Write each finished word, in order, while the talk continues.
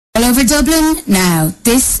over Dublin? Now,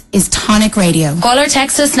 this is Tonic Radio. Call or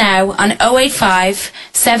text us now on 085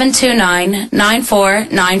 729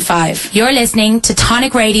 9495. You're listening to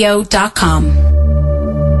tonicradio.com.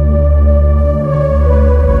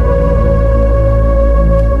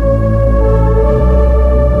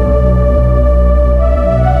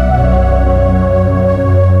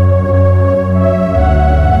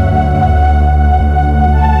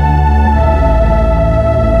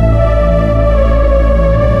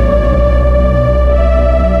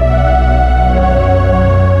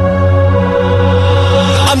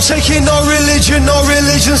 Taking no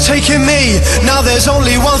religion's taking me. Now there's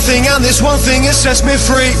only one thing, and this one thing it sets me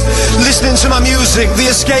free. Listening to my music,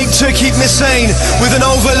 the escape to keep me sane, with an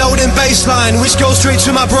overloading bass line which goes straight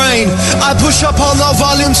to my brain. I push up on the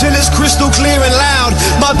volume till it's crystal clear and loud.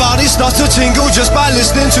 My body starts to tingle just by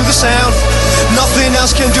listening to the sound. Nothing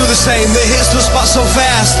else can do the same, it hits the spot so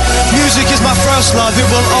fast. Music is my first love, it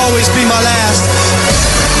will always be my last.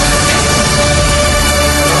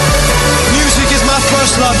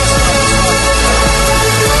 First love,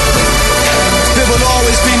 it will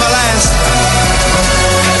always be my last.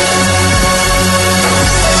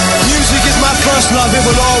 Music is my first love, it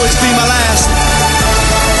will always be my last.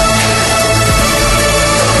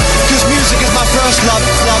 'Cause music is my first love,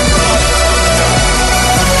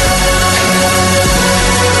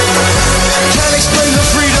 Can't explain the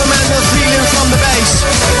freedom and the feeling from the bass.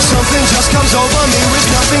 Something just comes over me which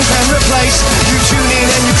nothing can replace. You tune in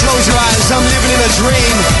and you close your eyes, I'm living in a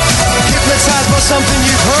dream. Hypnotized by something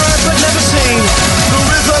you've heard but never seen. The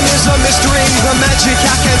rhythm is a mystery, the magic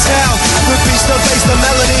I can't tell. The beats, the bass, the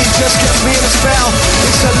melody just gets me in a spell.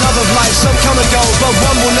 It's a love of life, some come and go, but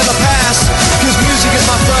one will never pass. 'Cause music is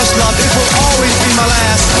my first love, it will always be my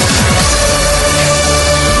last.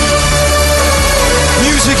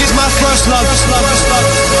 Music is my first love.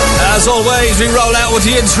 As always, we roll out with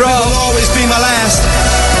the intro. It will always be my last.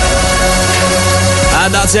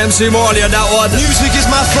 And that's MC Morley on that one. Music is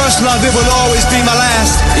my first love, it will always be my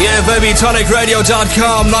last. Yeah, baby,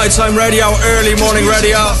 tonicradio.com, nighttime radio, early morning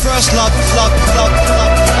radio. My first love.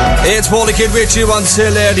 It's DaKid with you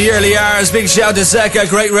until the early hours. Big shout to Zeka,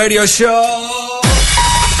 great radio show.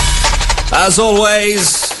 As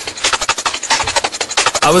always,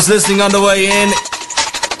 I was listening on the way in.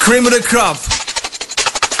 Cream of the crop.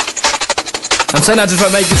 I'm saying that to try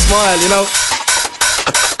to make you smile, you know.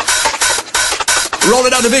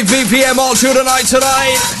 Rolling out the big BPM all through the night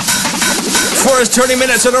tonight. First 30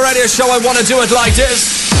 minutes of the radio show, I want to do it like this.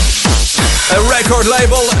 A record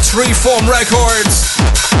label, Freeform Records.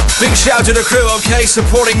 Big shout to the crew, okay,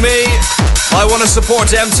 supporting me. I want to support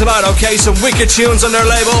them tonight, okay? Some wicked tunes on their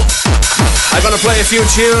label. I'm going to play a few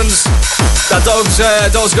tunes that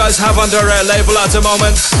those guys have on their label at the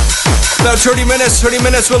moment. About 30 minutes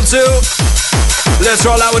will do. Let's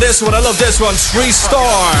roll out with this one. I love this one.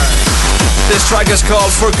 3-star. This track is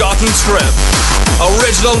called Forgotten Trip.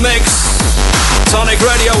 Original mix. Tonic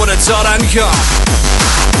Radio with a dot and com.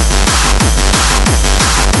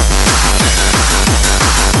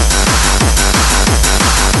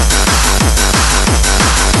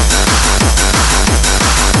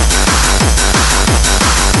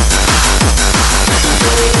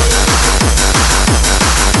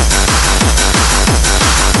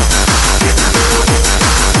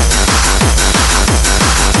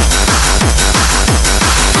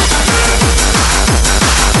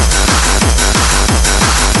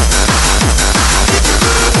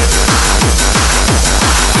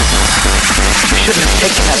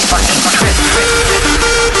 Taking that fucking trip.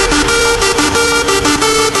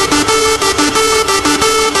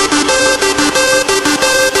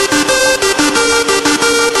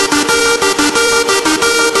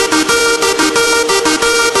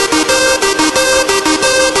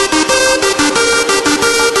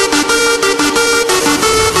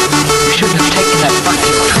 You shouldn't have taken that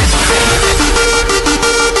fucking trip.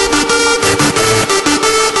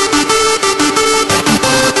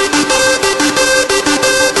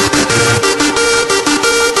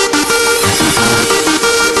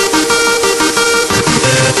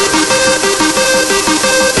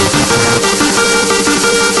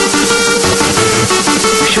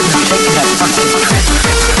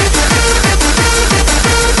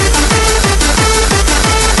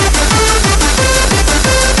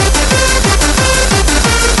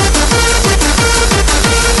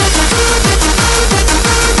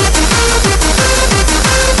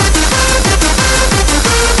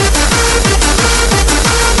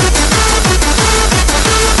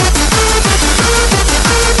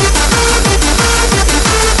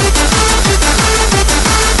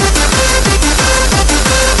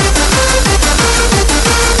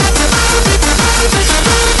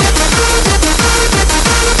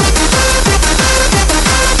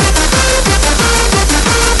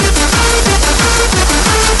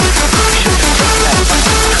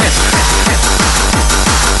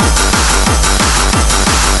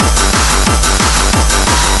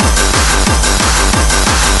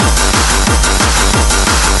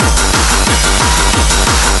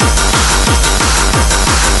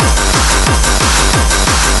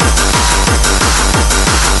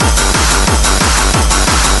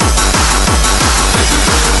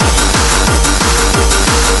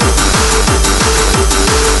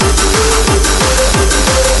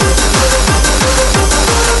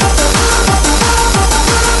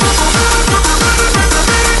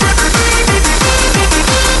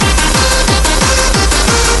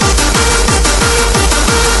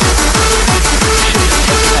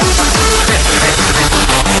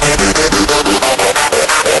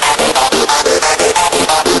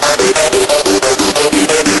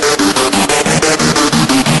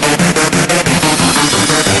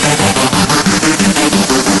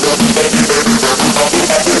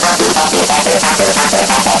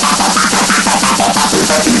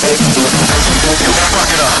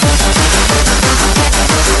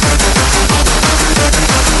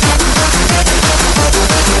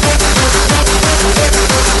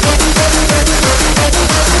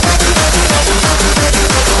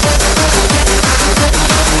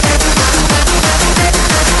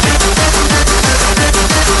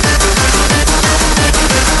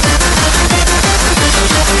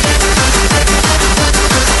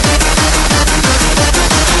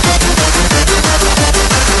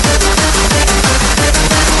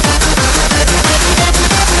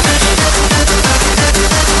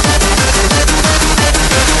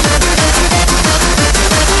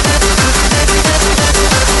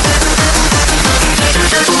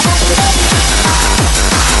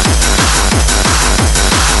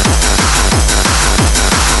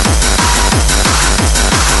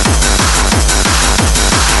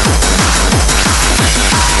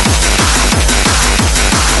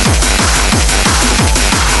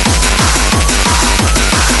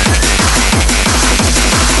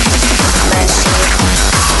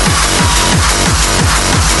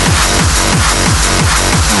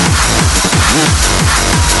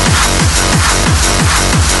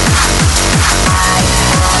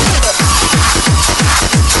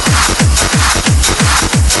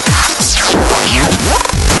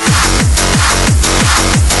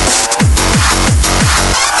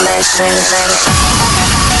 Music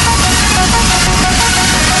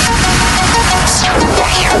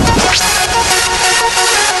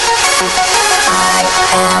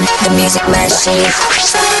machine.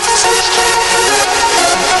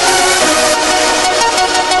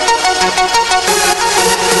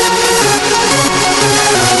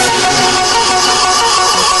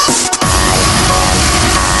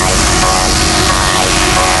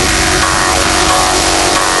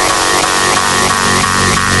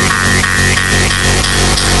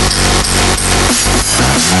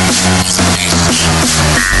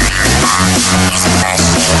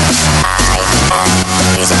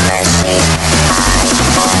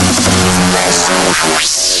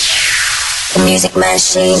 Music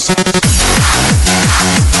machine.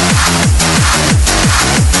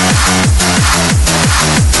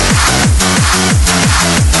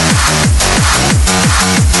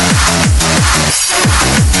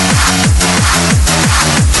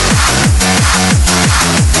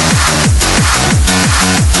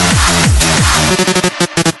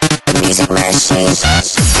 Music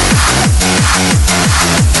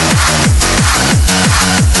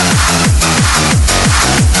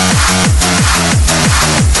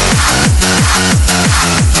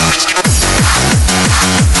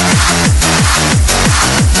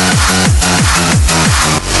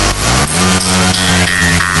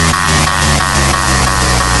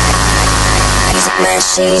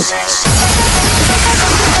machine.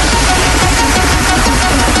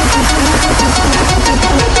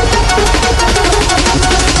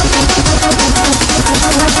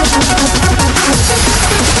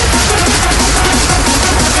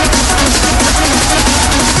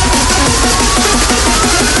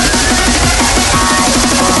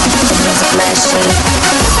 Machine.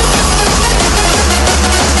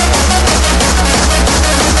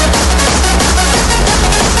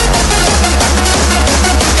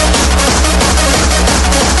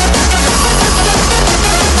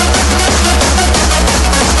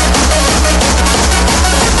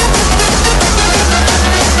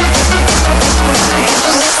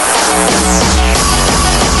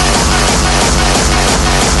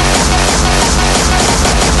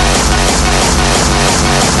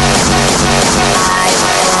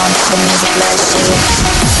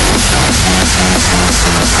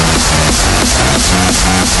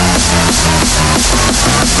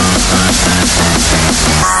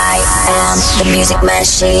 The music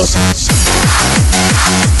machine.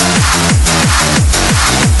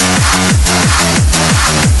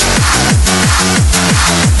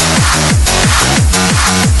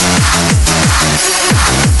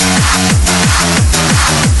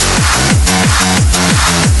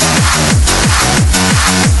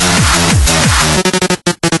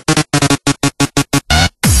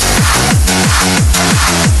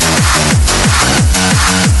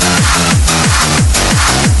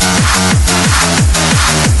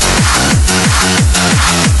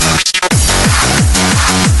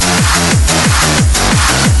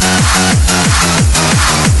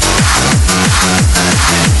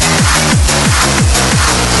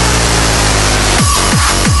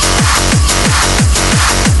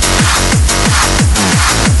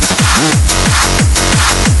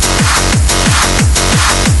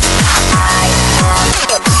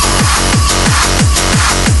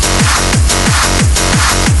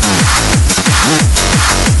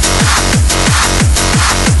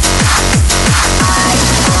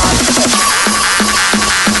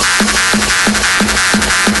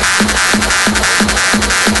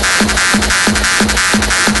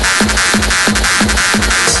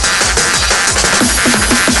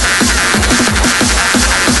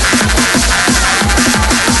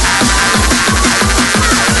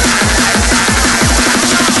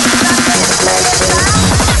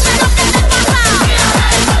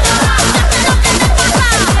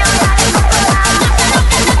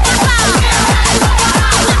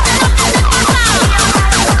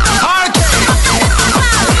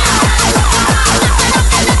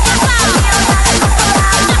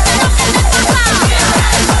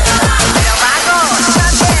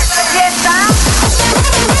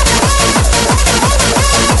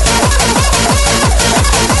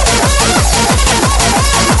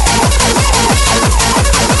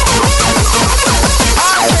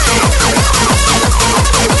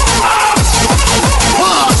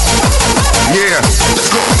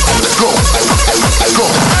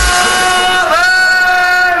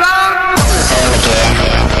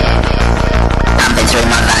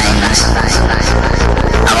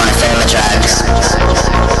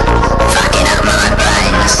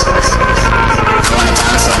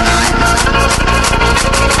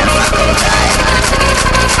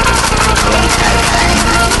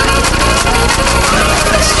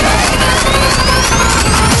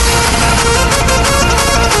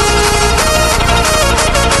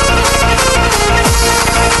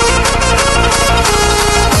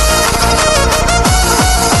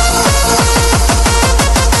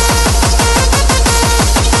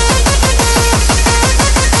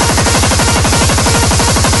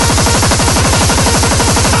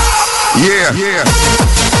 Yeah, yeah.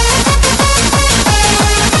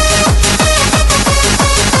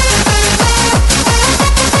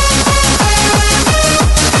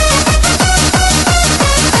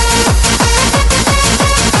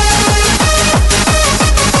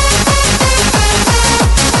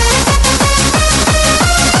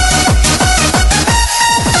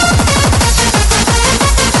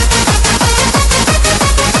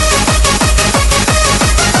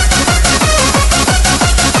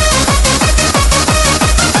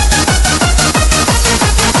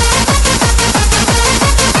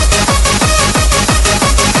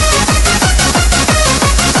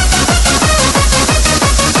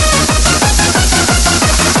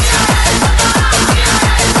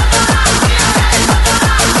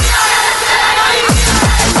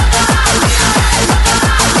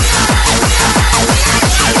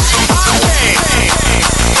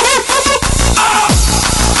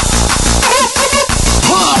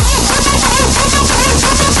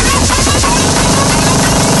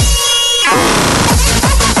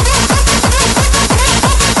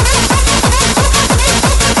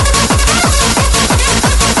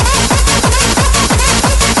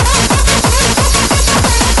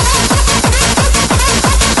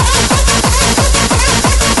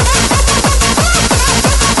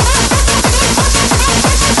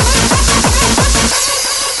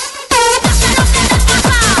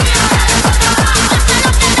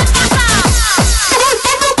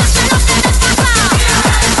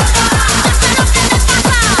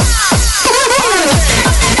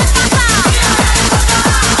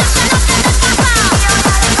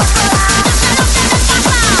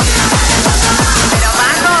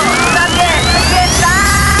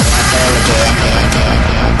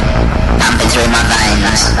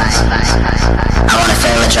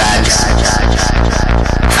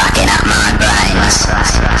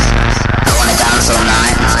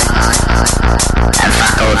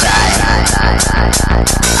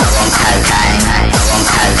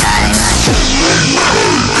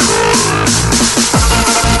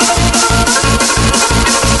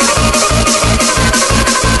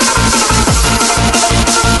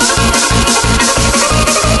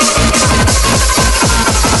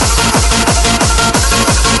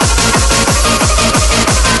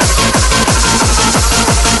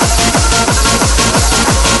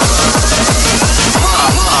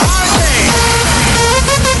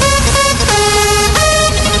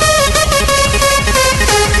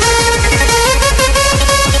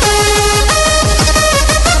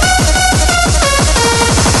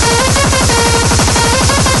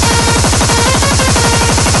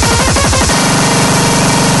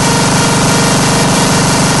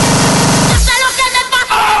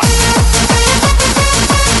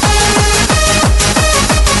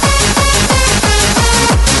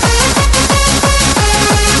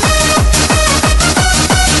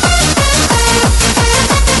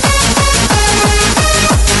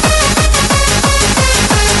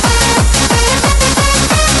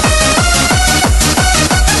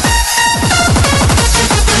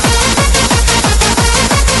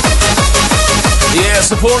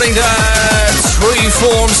 Supporting the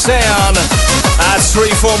Freeform sound at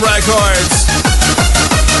Freeform Records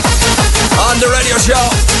on the radio show.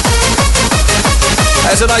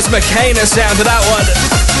 There's a nice McCain sound to that one.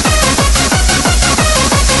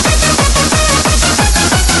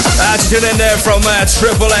 That's tune in there from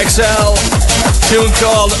Triple XL, tune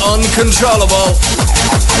called Uncontrollable.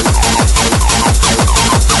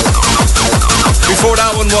 Before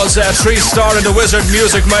that one was 3-Star and the Wizard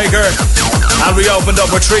Music Maker. And we opened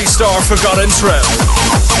up with 3-Star Forgotten Trip.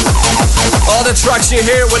 All the tracks you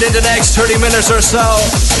hear within the next 30 minutes or so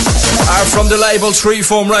are from the label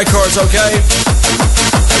Freeform Records, okay?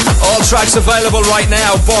 All tracks available right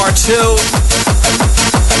now, bar 2.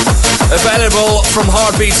 Available from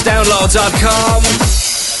heartbeatsdownload.com.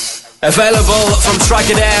 Available from Track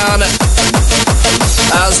It Down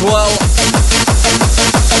as well.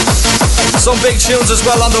 Some big tunes as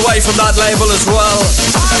well on the way from that label as well.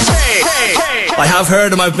 I have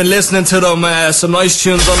heard them, I've been listening to them, some nice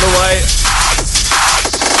tunes on the way.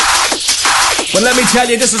 But let me tell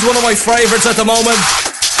you, this is one of my favourites at the moment.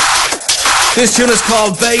 This tune is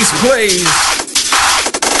called Bass Please.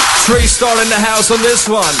 3-Star in the house on this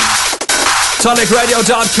one.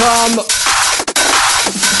 TonicRadio.com.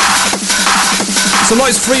 Some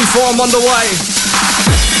nice Freeform on the way.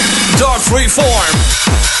 Dark Freeform.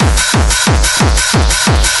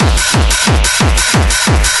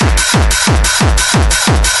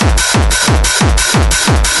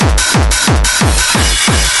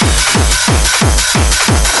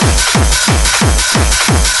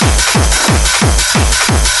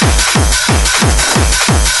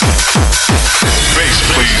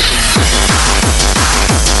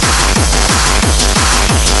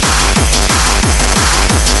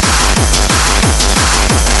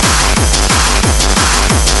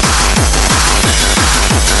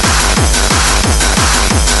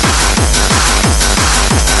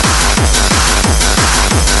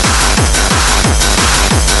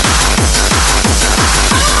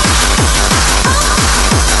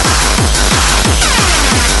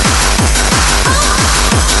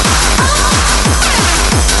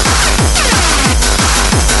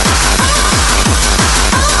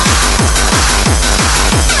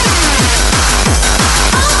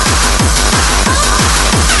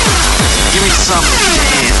 something to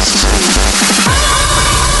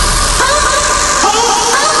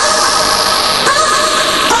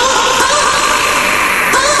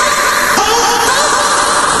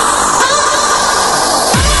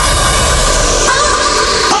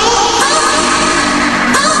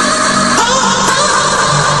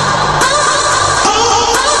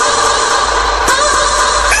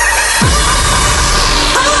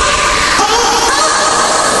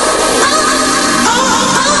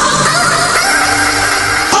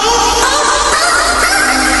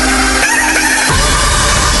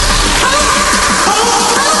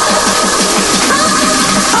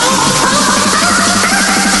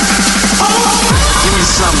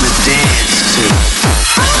dance to.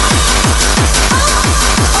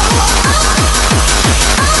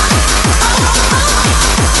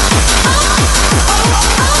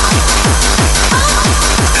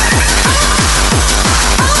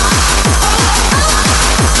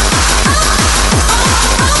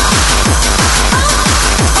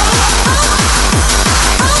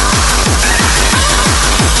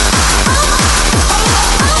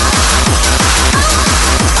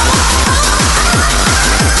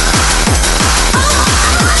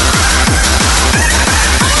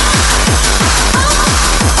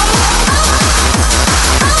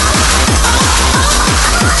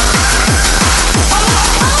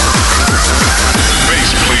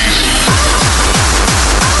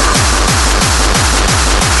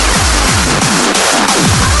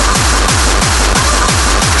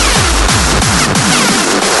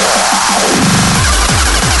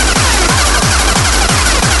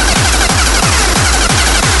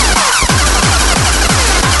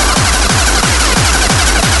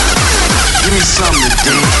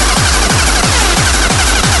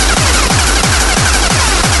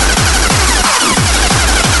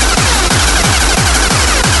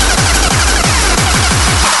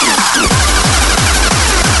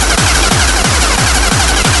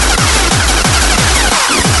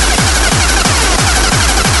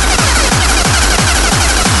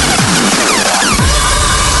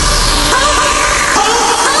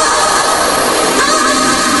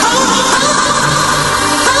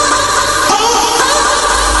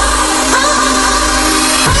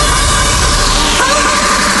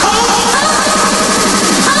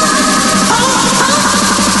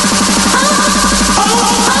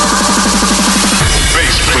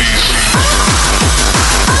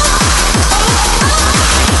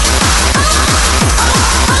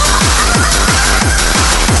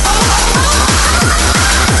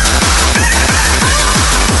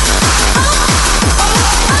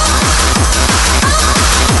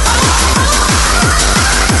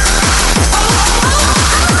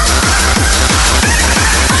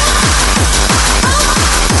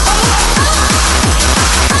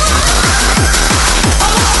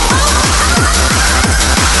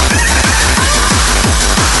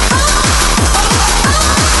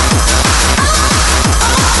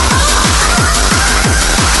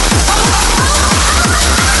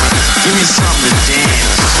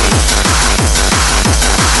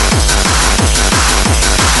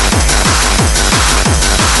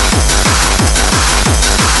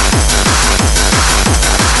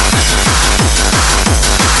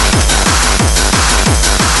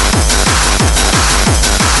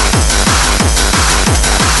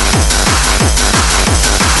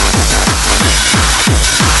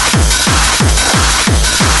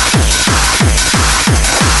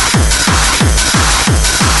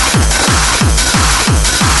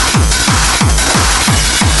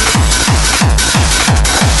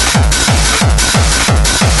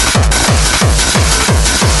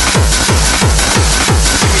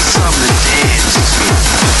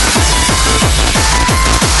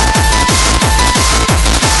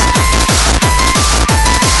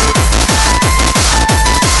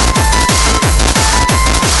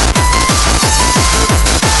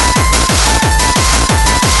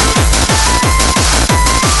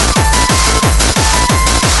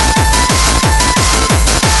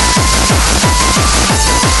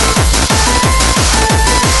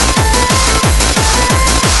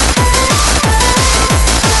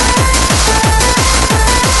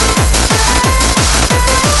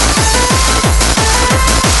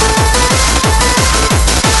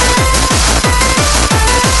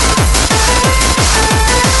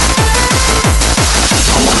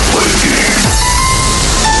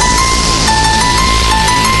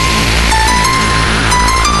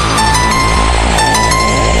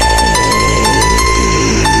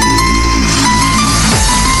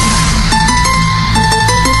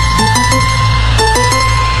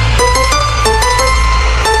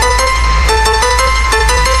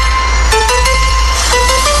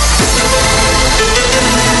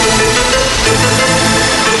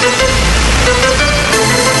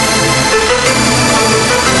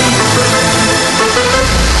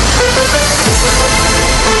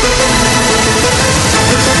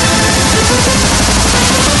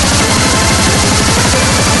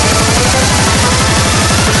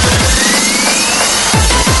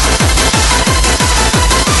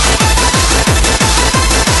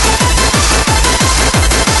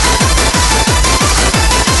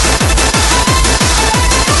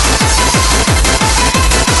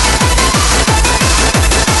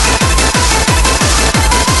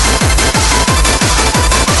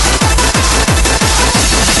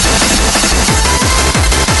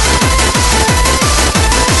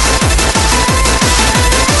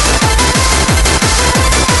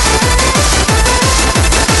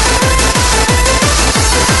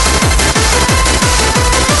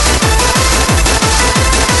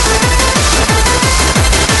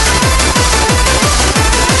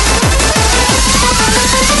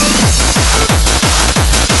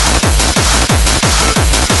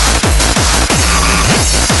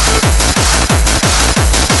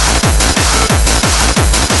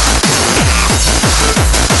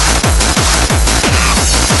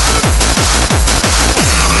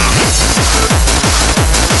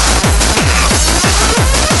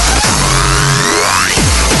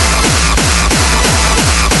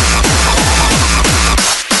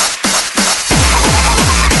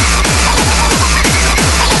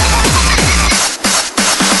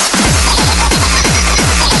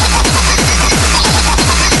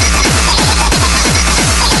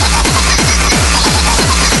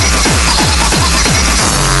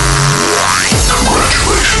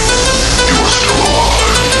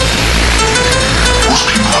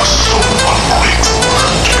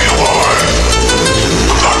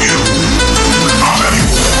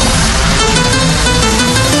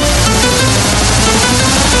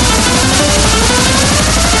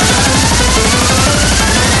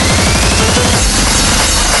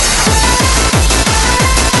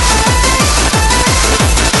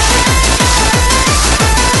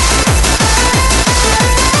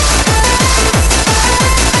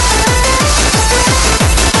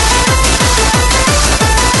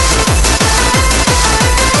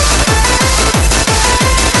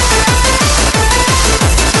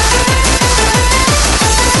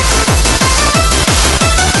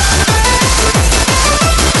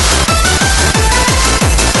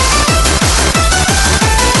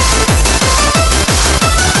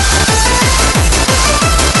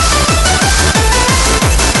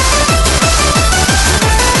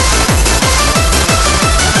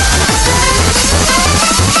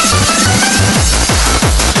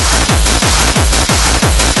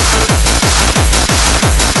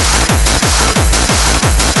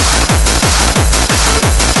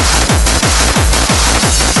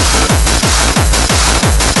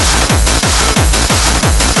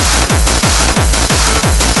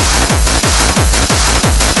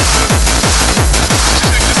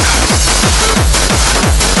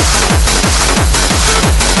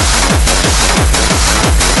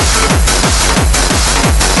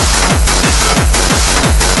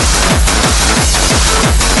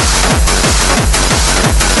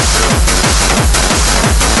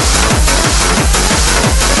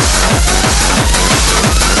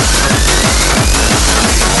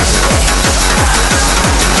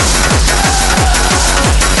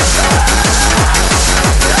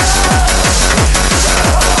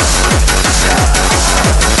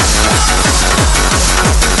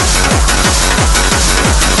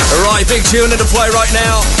 Alright, big tune into play right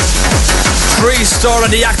now. 3-Star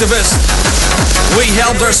and the Activist. We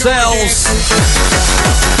helped ourselves.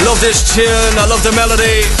 Love this tune, I love the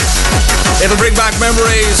melody. It'll bring back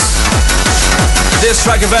memories. This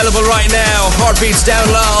track available right now,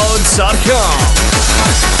 heartbeatsdownloads.com.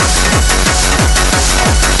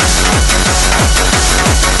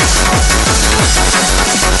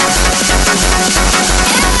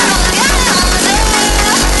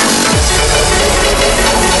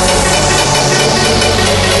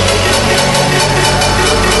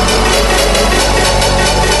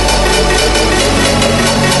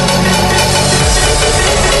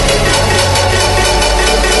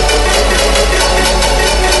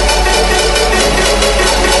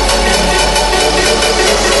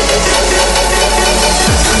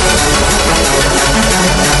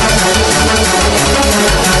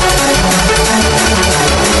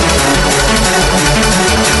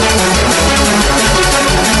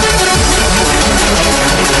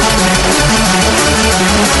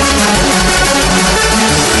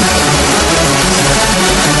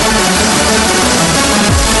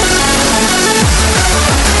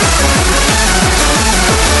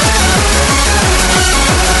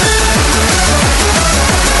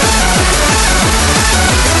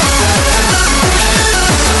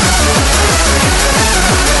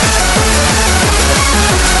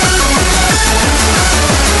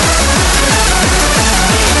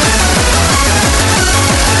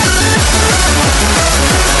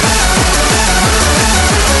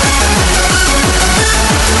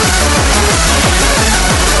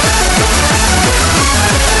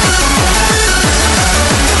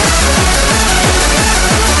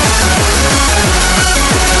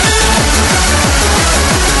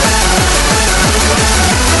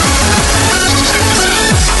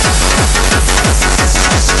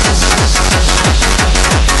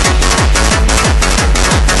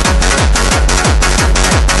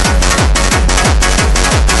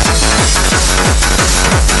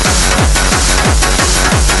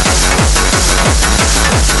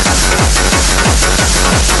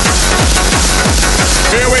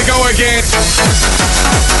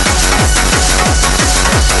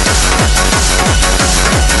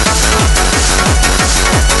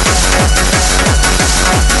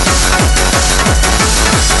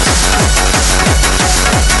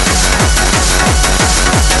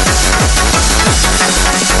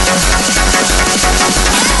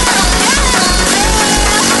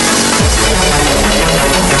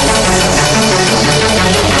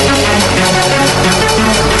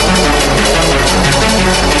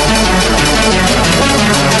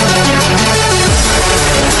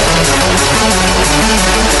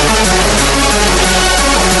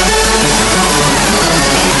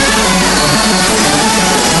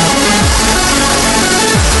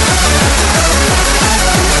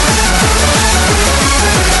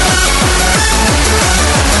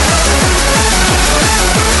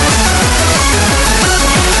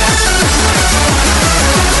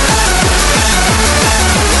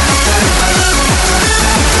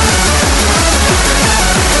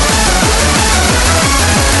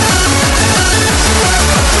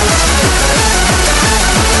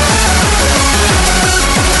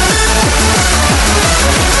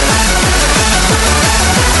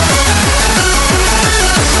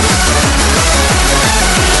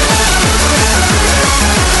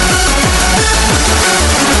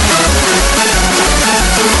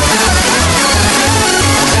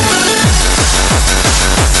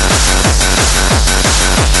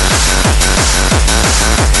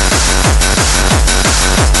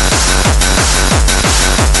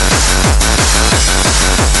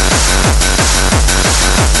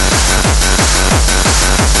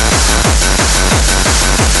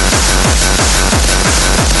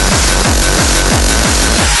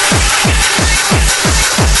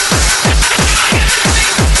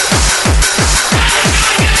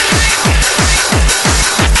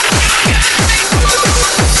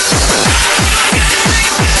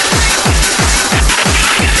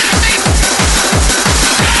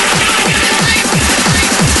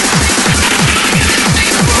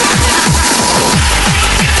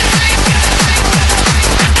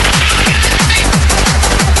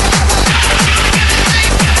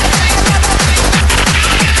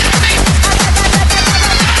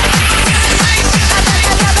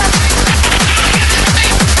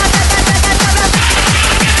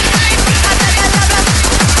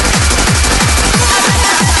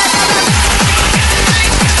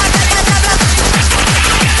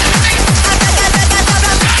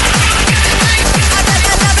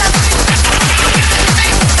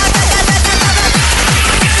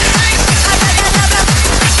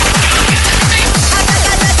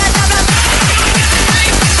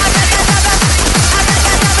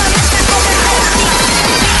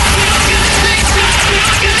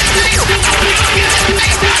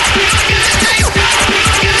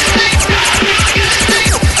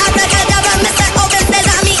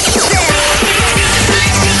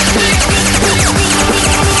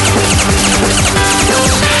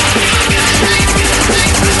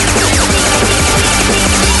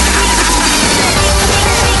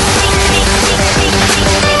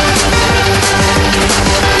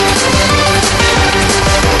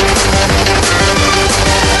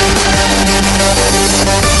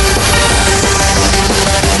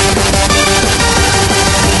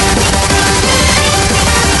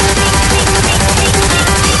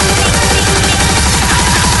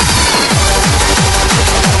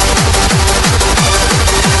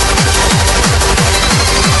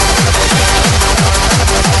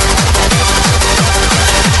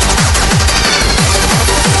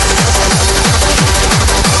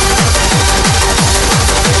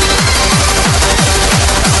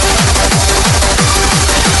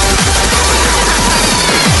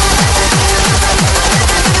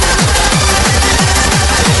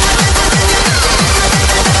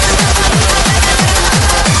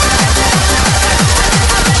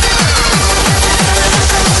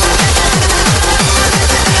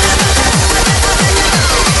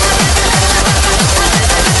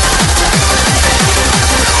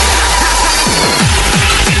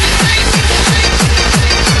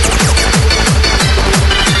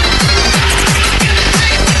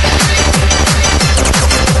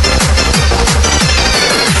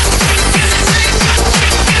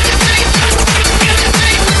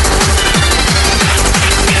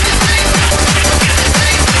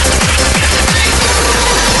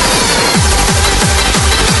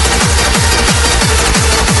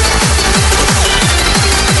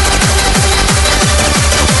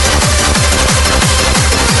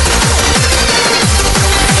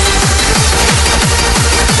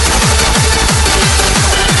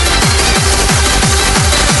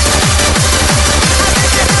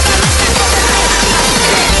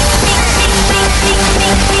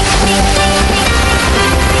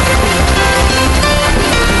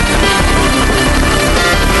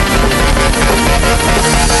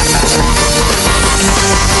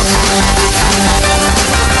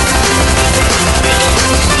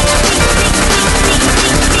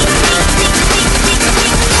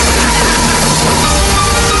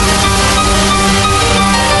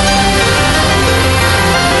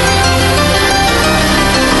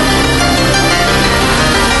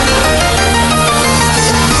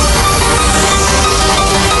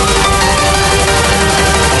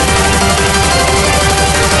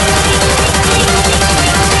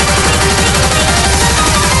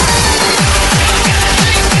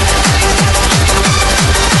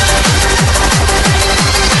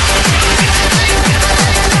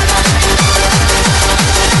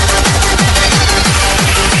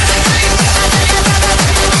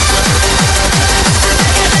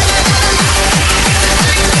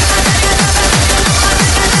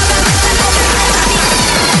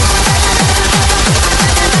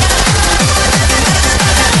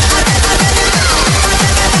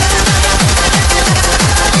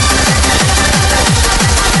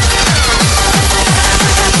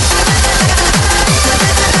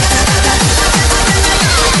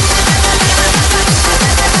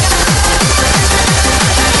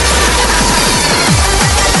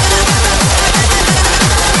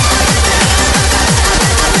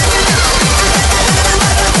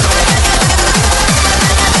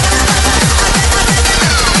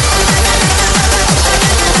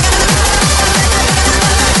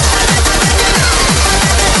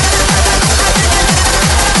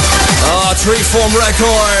 Freeform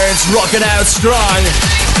Records, rocking out strong.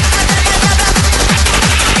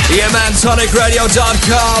 Yeah, man,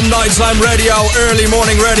 tonicradio.com, nighttime radio, early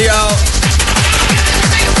morning radio.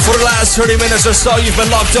 For the last 30 minutes or so, you've been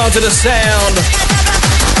locked onto the sound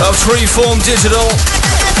of Freeform Digital.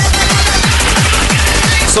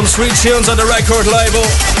 Some sweet tunes on the record label.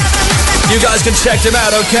 You guys can check them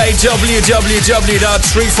out, okay?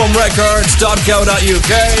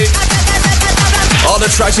 www.freeformrecords.co.uk. All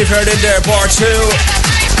the tracks you've heard in there, bar 2,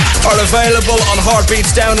 are available on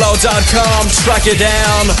heartbeatsdownload.com, Track It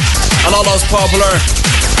Down, and all those popular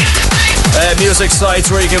music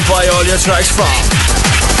sites where you can buy all your tracks from.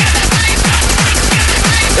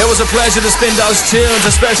 It was a pleasure to spin those tunes,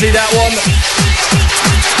 especially that one.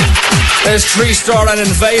 There's 3-Star and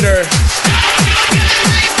Invader.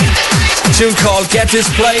 A tune called Get This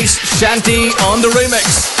Place, Shanty on the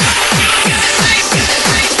remix.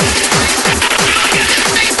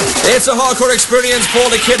 It's a hardcore experience,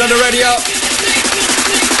 Paul DaKid on the radio.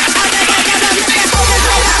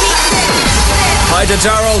 Hi to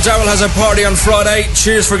Daryl. Daryl has a party on Friday.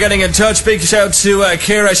 Cheers for getting in touch. Big shout to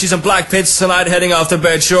Kira. She's in Black Pits tonight, heading off to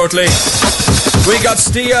bed shortly. We got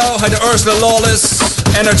Steo. Hi to Ursula Lawless.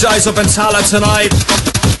 Energize up in Tala tonight.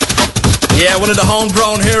 Yeah, one of the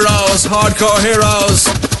homegrown heroes, hardcore heroes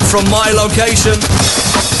from my location,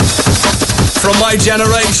 from my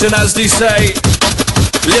generation, as they say.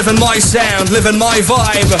 Living my sound, living my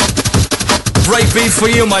vibe. Breakbeat for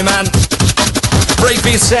you, my man.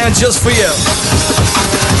 Breakbeat sound just for you.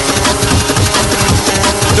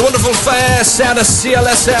 The wonderful fast sound of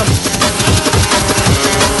CLSM.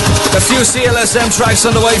 A few CLSM tracks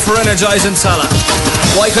on the way for Energizing Tala.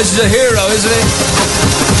 Why? Because he's a hero, isn't he?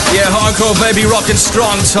 Yeah, hardcore baby, rockin'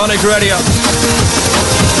 strong, Tonic Radio.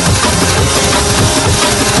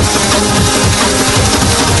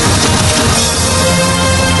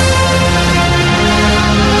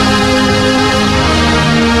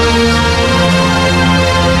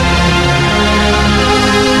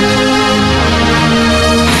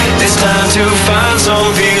 It's time to find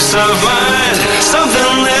some peace of mind,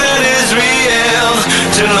 something that is real,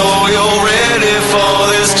 to know you're ready for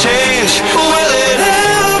this change. Will it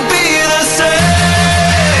ever be the same?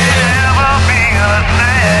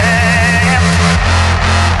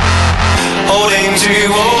 Holding to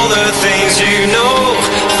all the things you know,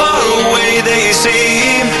 far away they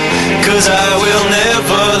seem, 'cause I will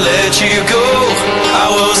never let you go. I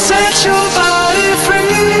will set your body free.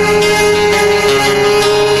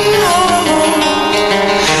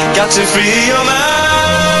 Got to free your mind,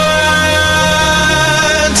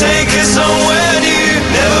 take it somewhere new,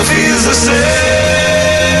 never feels the same,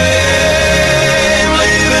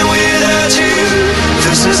 living without you.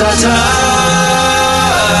 This is our time,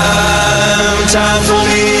 time for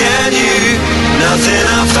me and you. Nothing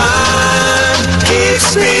I find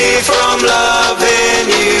keeps me from loving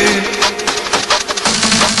you.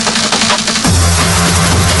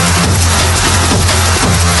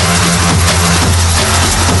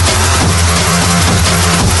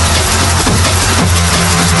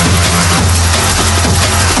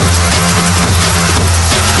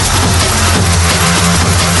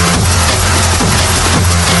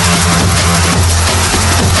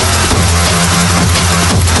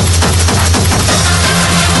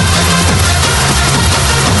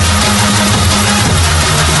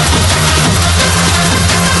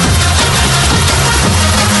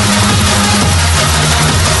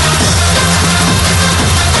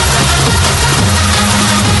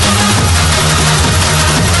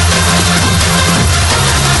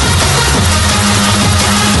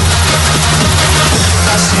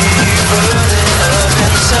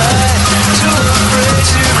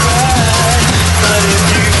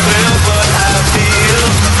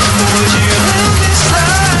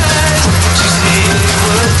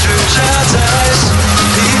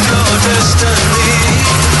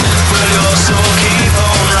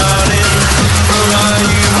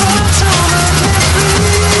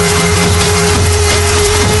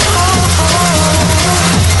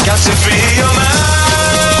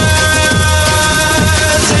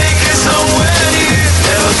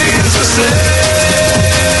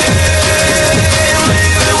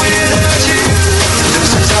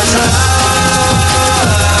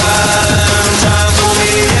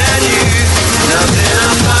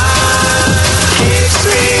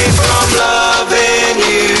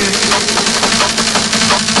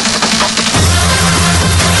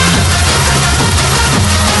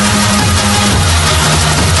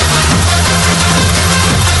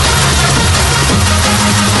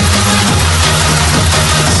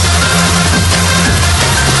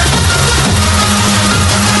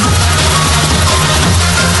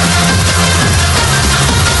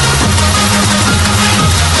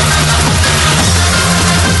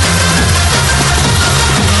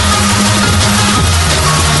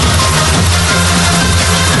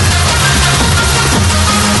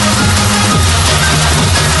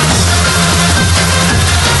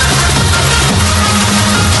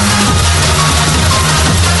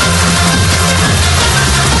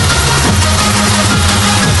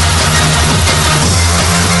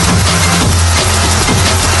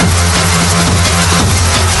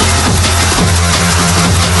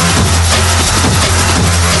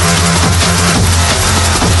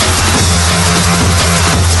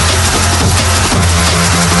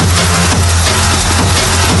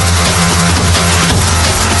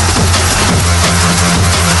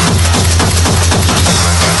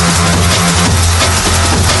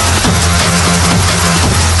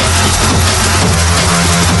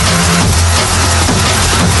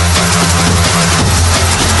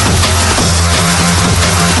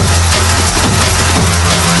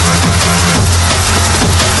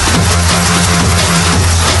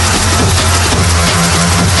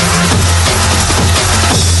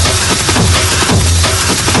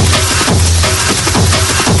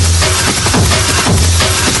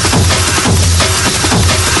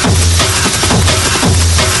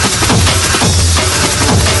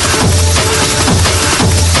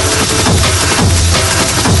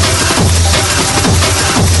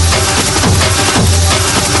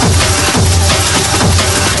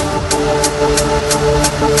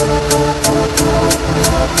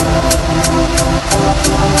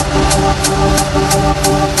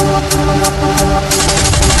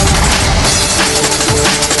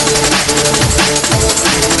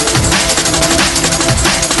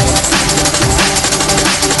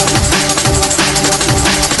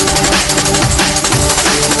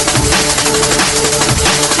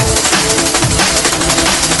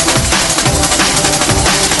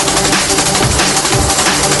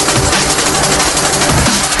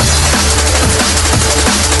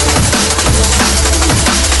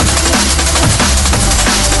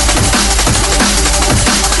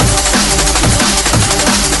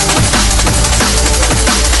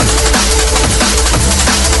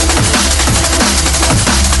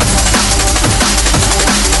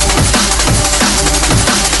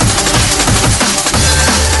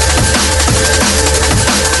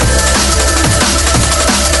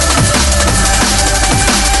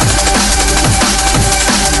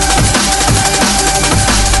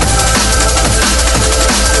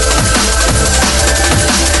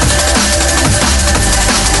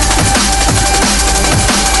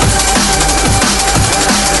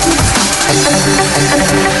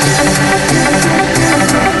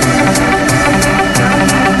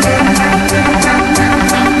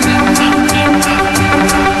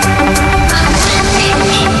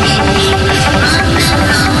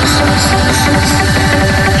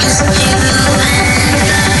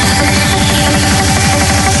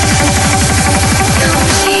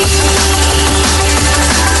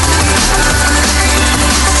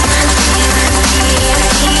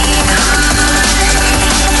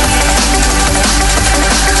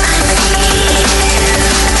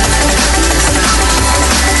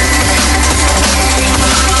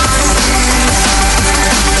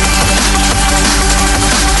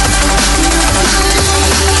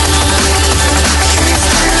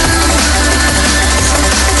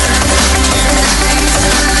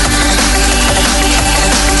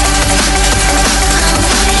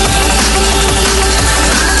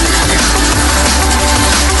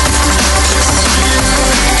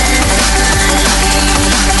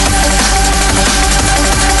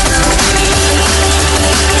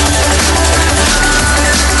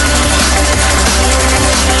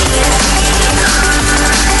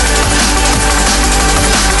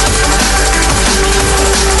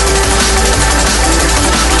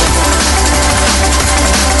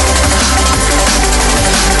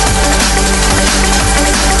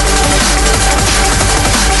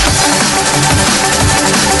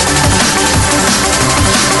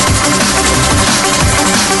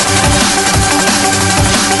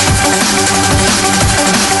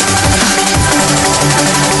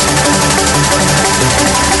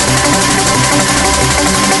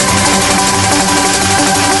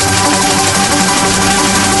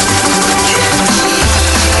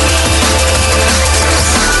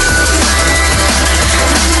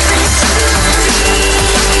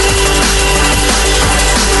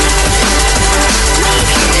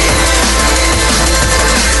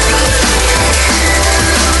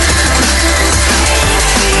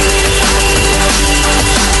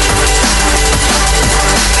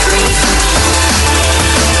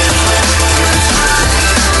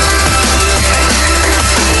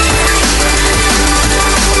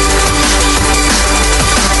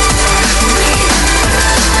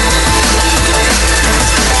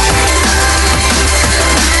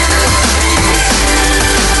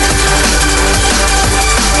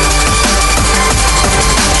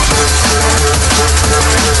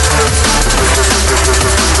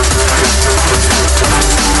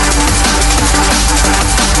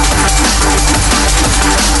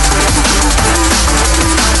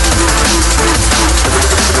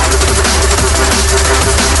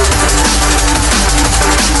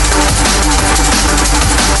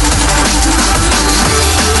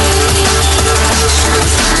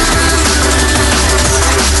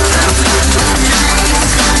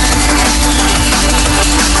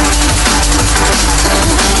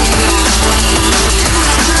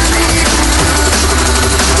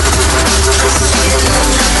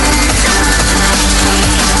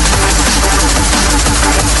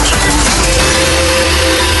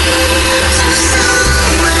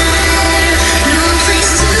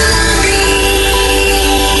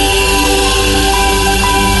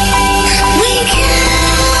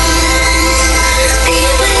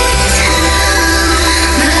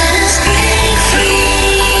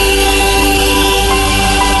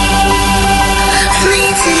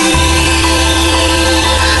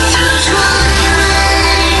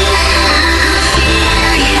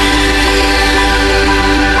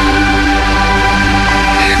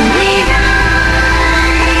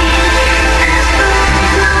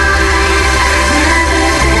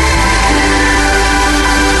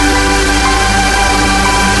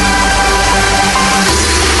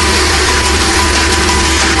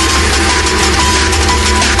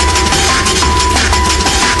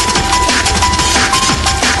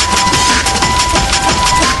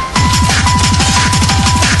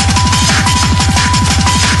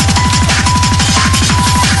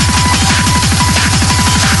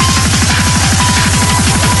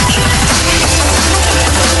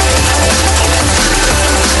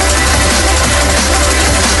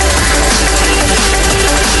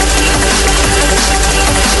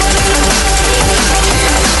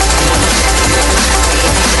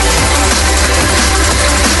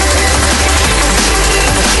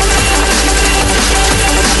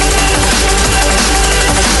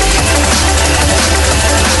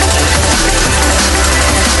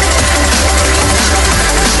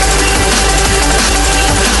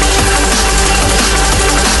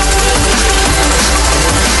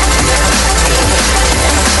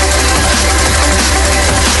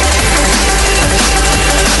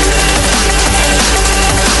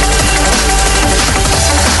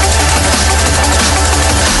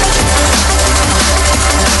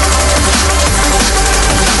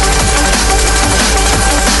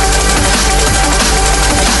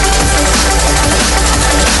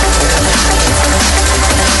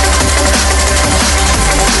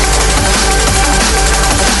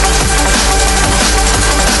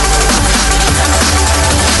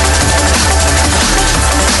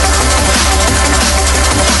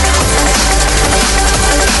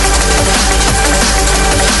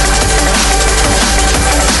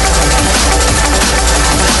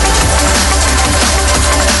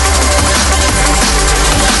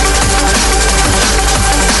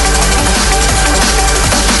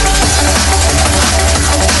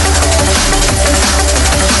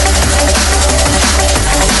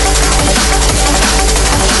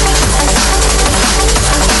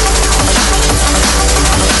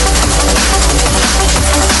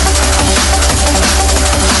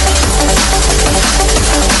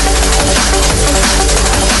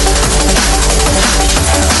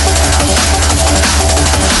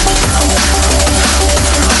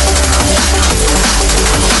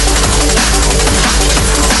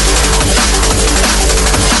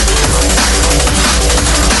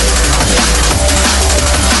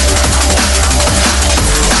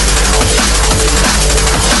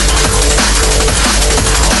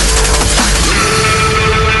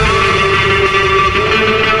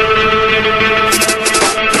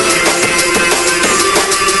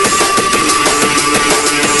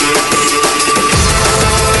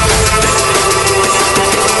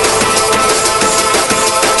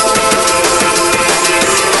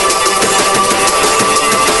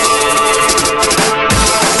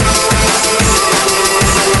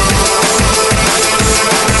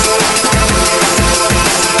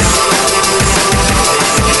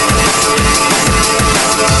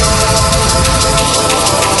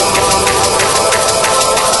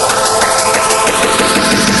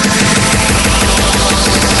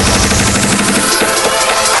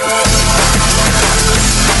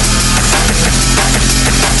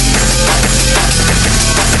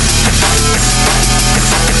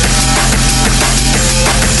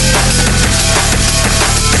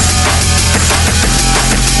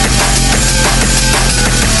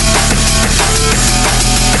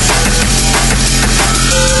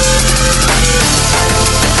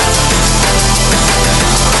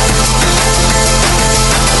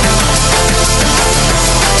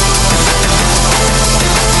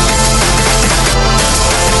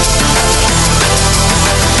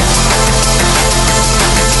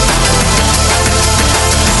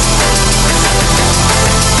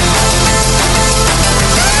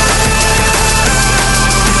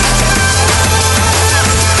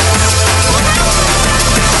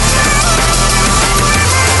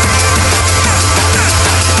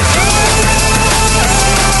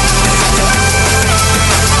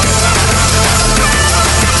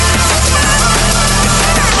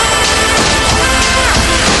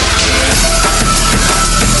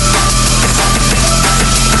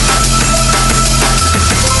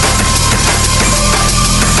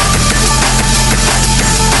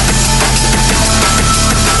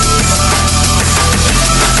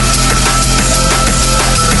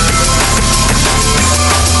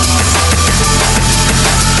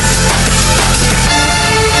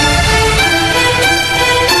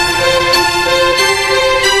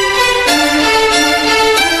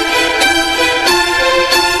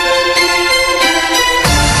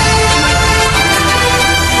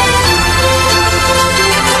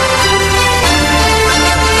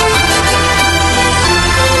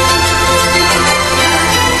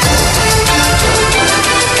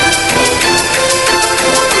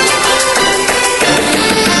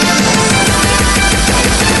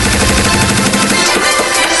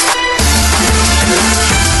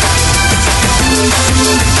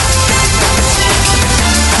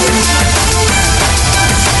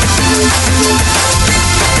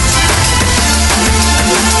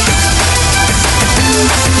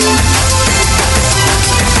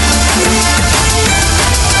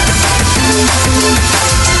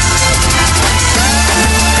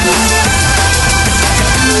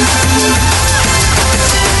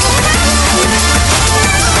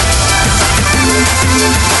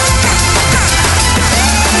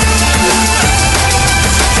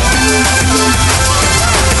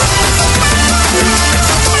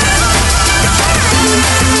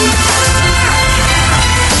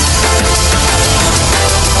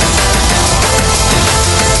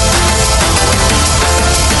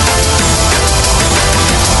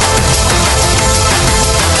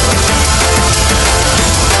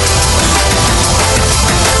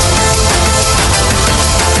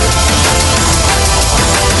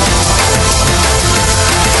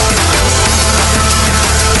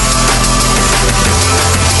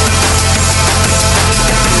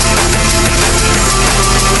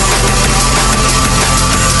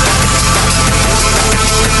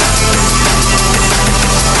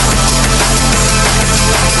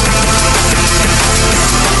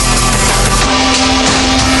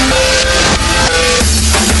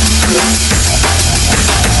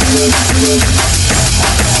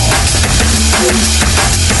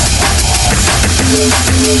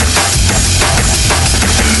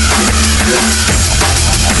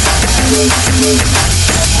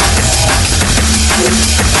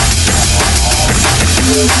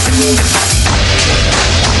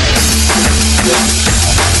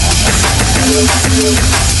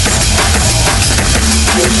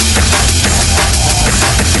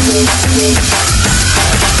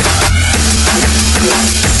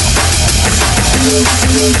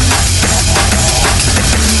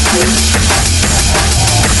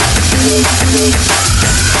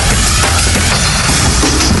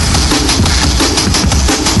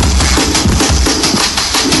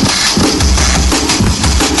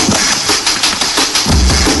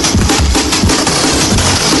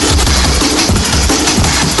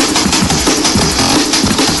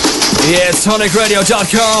 Yeah, it's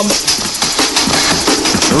tonicradio.com.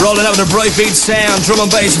 Rolling out with a breakbeat sound, drum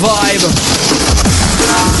and bass vibe.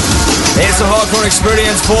 It's a hardcore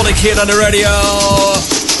experience for DaKid on the radio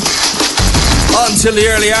until the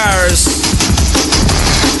early hours.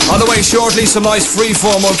 On the way shortly, some nice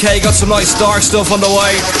Freeform, okay? Got some nice dark stuff on the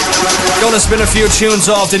way. Gonna spin a few tunes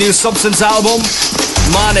off the new Substance album.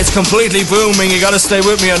 Man, it's completely booming. You gotta stay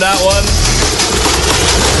with me on that one.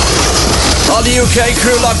 All the UK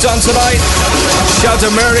crew locked on tonight. Shout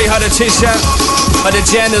to Mary, hi to Tisha, hi to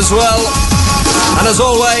Jen as well. And as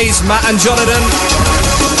always, Matt and Jonathan.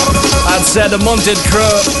 I'd said the Munted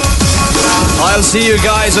crew. I'll see you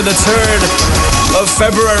guys on the 3rd of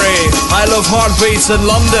February. I Love Heartbeats in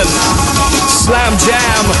London. Slam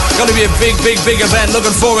Jam. Gonna be a big event.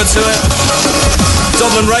 Looking forward to it.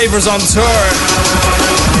 Dublin Ravers on tour.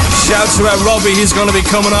 Shout to Robbie, he's gonna be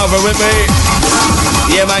coming over with me.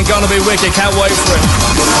 Yeah, man, gonna be wicked. Can't wait for it.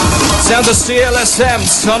 Sound of CLSM,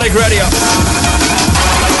 Sonic Radio.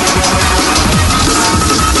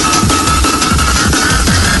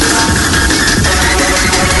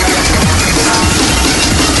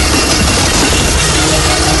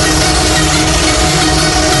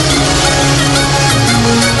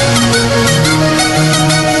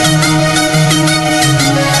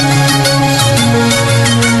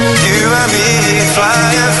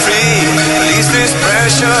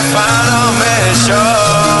 Final measure.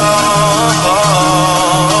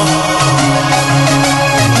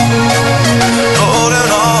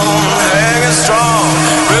 Holding on, hanging strong.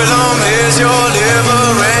 Rhythm is your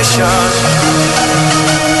liberation.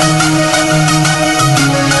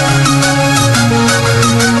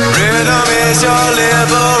 Rhythm is your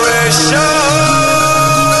liberation.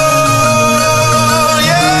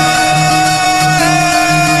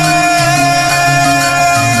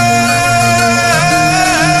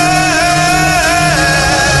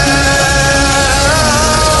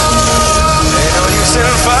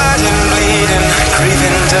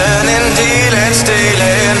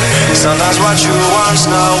 Sometimes what you want's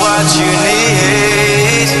not what you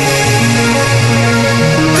need.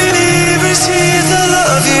 Believe, receive the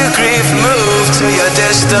love you crave. Move to your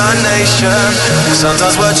destination.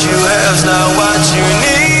 Sometimes what you have's not what you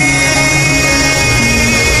need.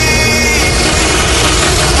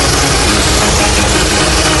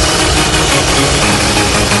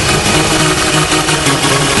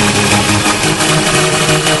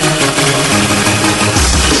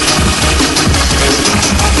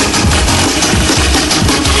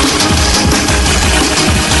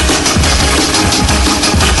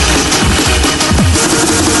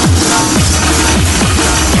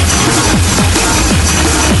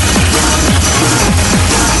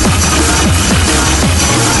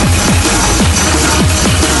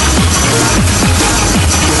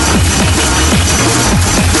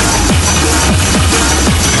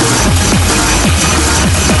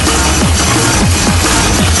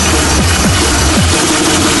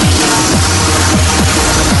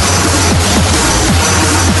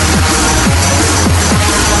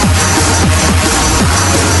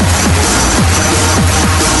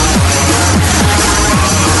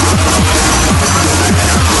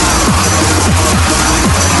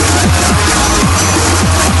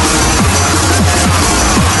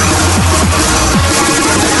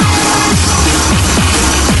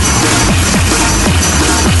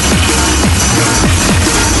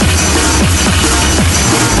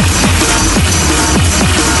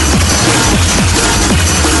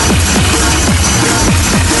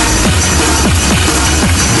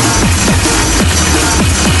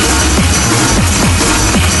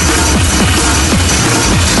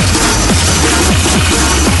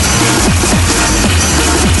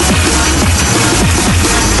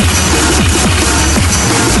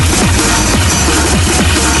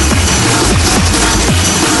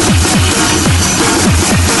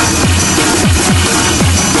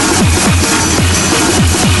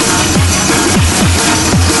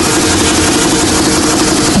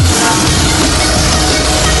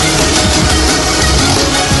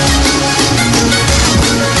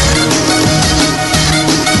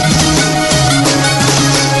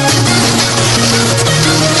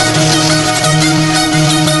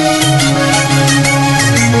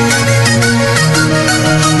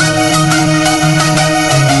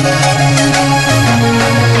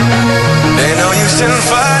 Fighting,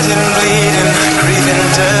 fighting, bleeding, grieving,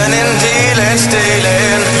 turning, dealing,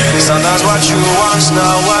 stealing. Sometimes what you want's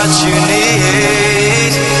not what you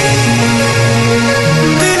need.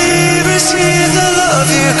 Believers hear the love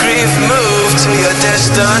you grieve, move to your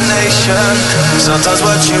destination. Sometimes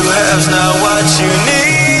what you have's not what you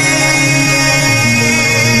need.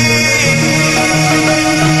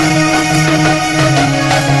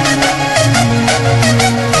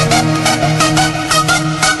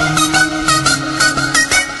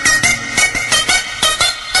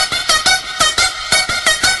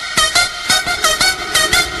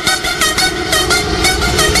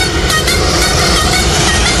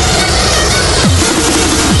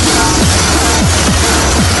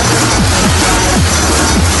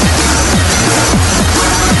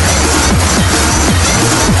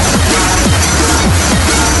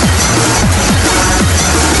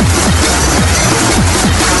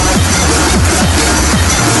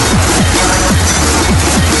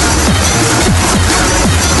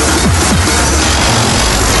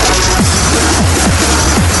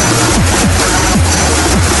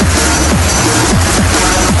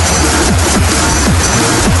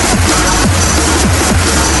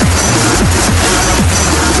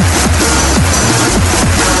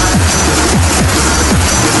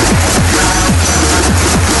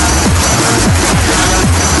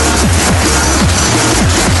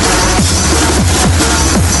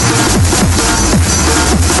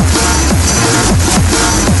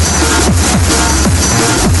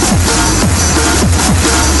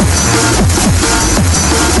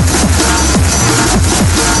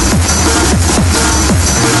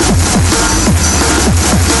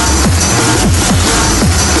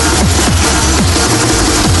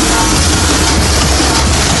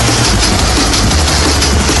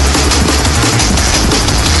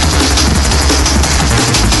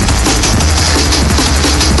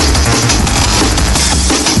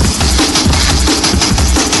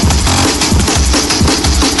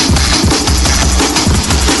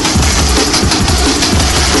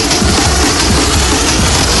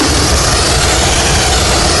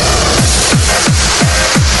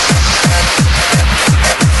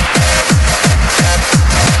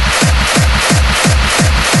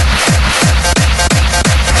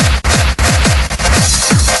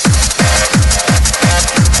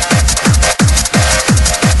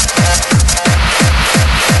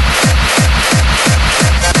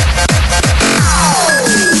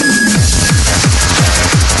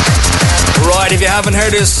 Haven't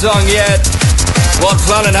heard this song yet, what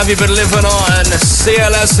planet have you been living on?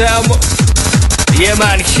 CLSM? Yeah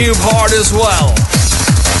man, Cube Hard as well.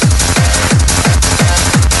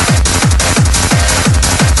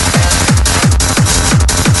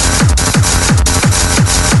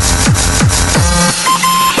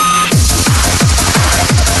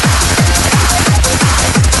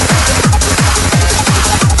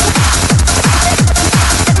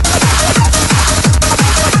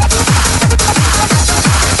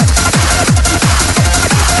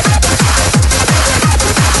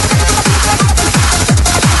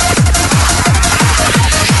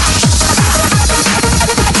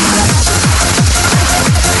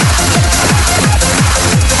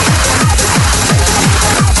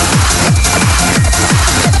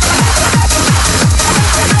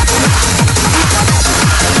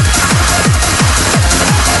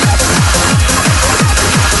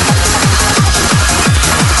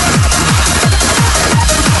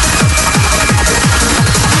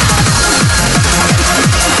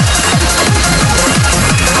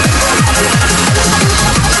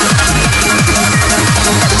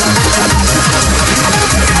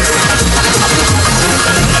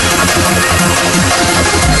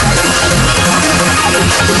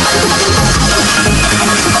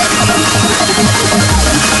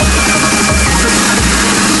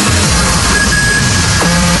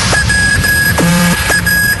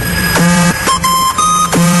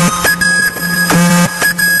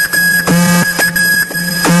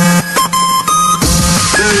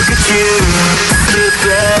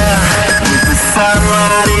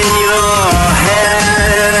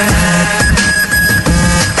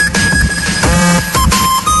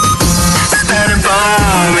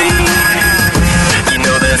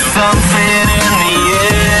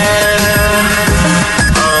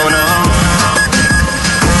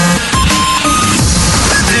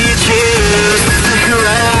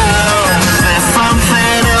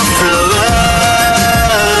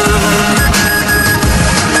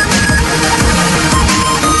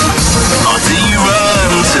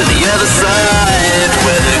 To the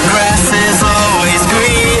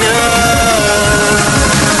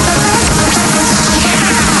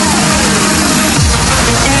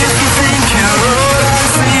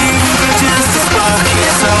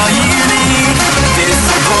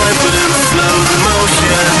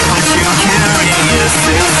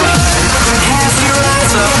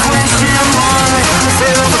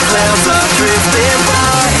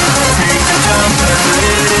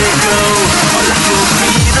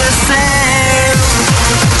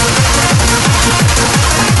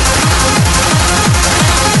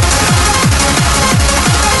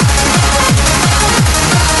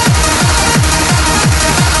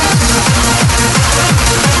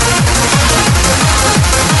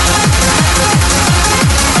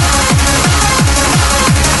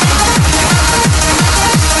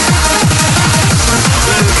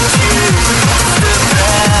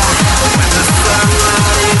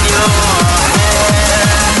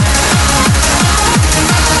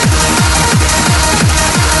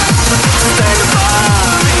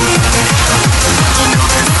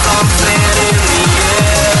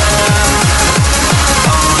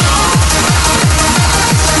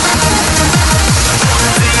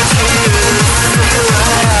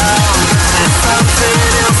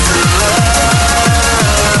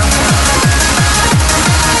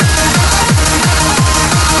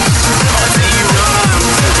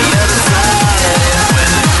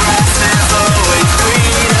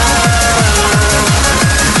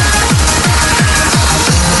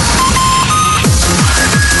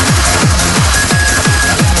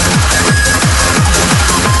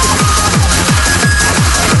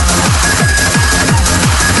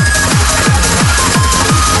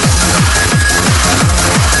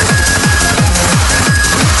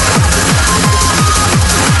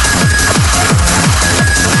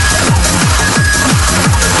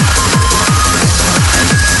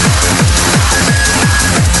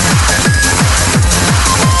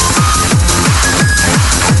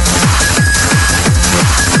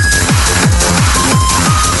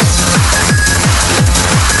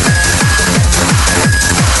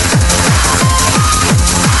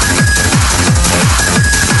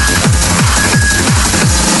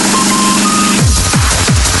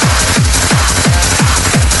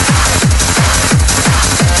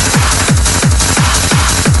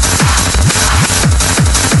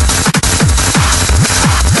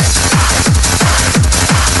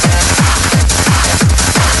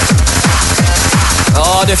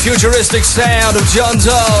futuristic sound of John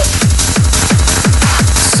Doe.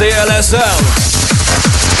 CLSM.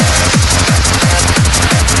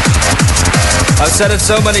 I've said it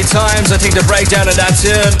so many times, I think the breakdown of that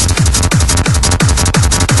tune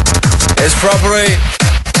is probably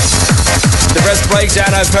the best breakdown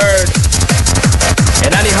I've heard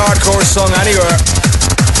in any hardcore song anywhere.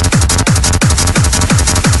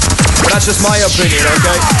 But that's just my opinion,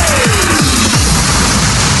 okay?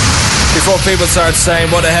 Before people start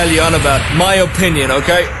saying, what the hell are you on about? My opinion,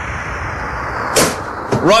 okay?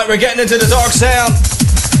 Right, we're getting into the dark sound.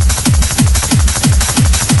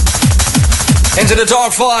 Into the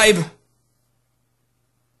dark vibe.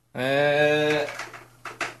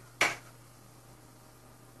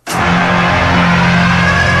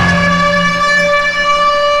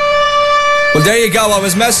 Well, there you go. I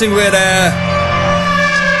was messing with a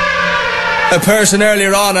person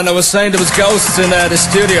earlier on, and I was saying there was ghosts in the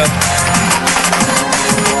studio.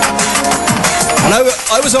 And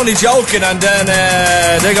I was only joking, and then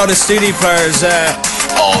they got the CD players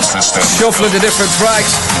all systems shuffling the different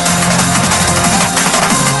tracks.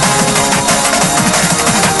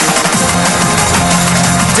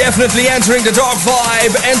 Definitely entering the dark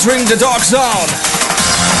vibe, entering the dark zone.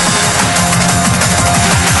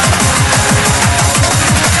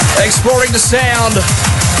 Exploring the sound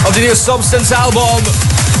of the new Substance album.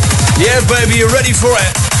 Yeah, baby, you ready for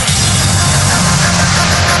it?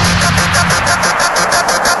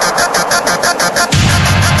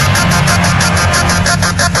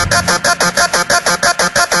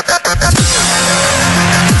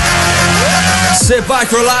 Sit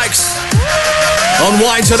back, relax,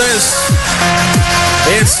 unwind to this.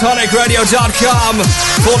 It's tonicradio.com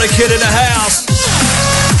for the kid in the house.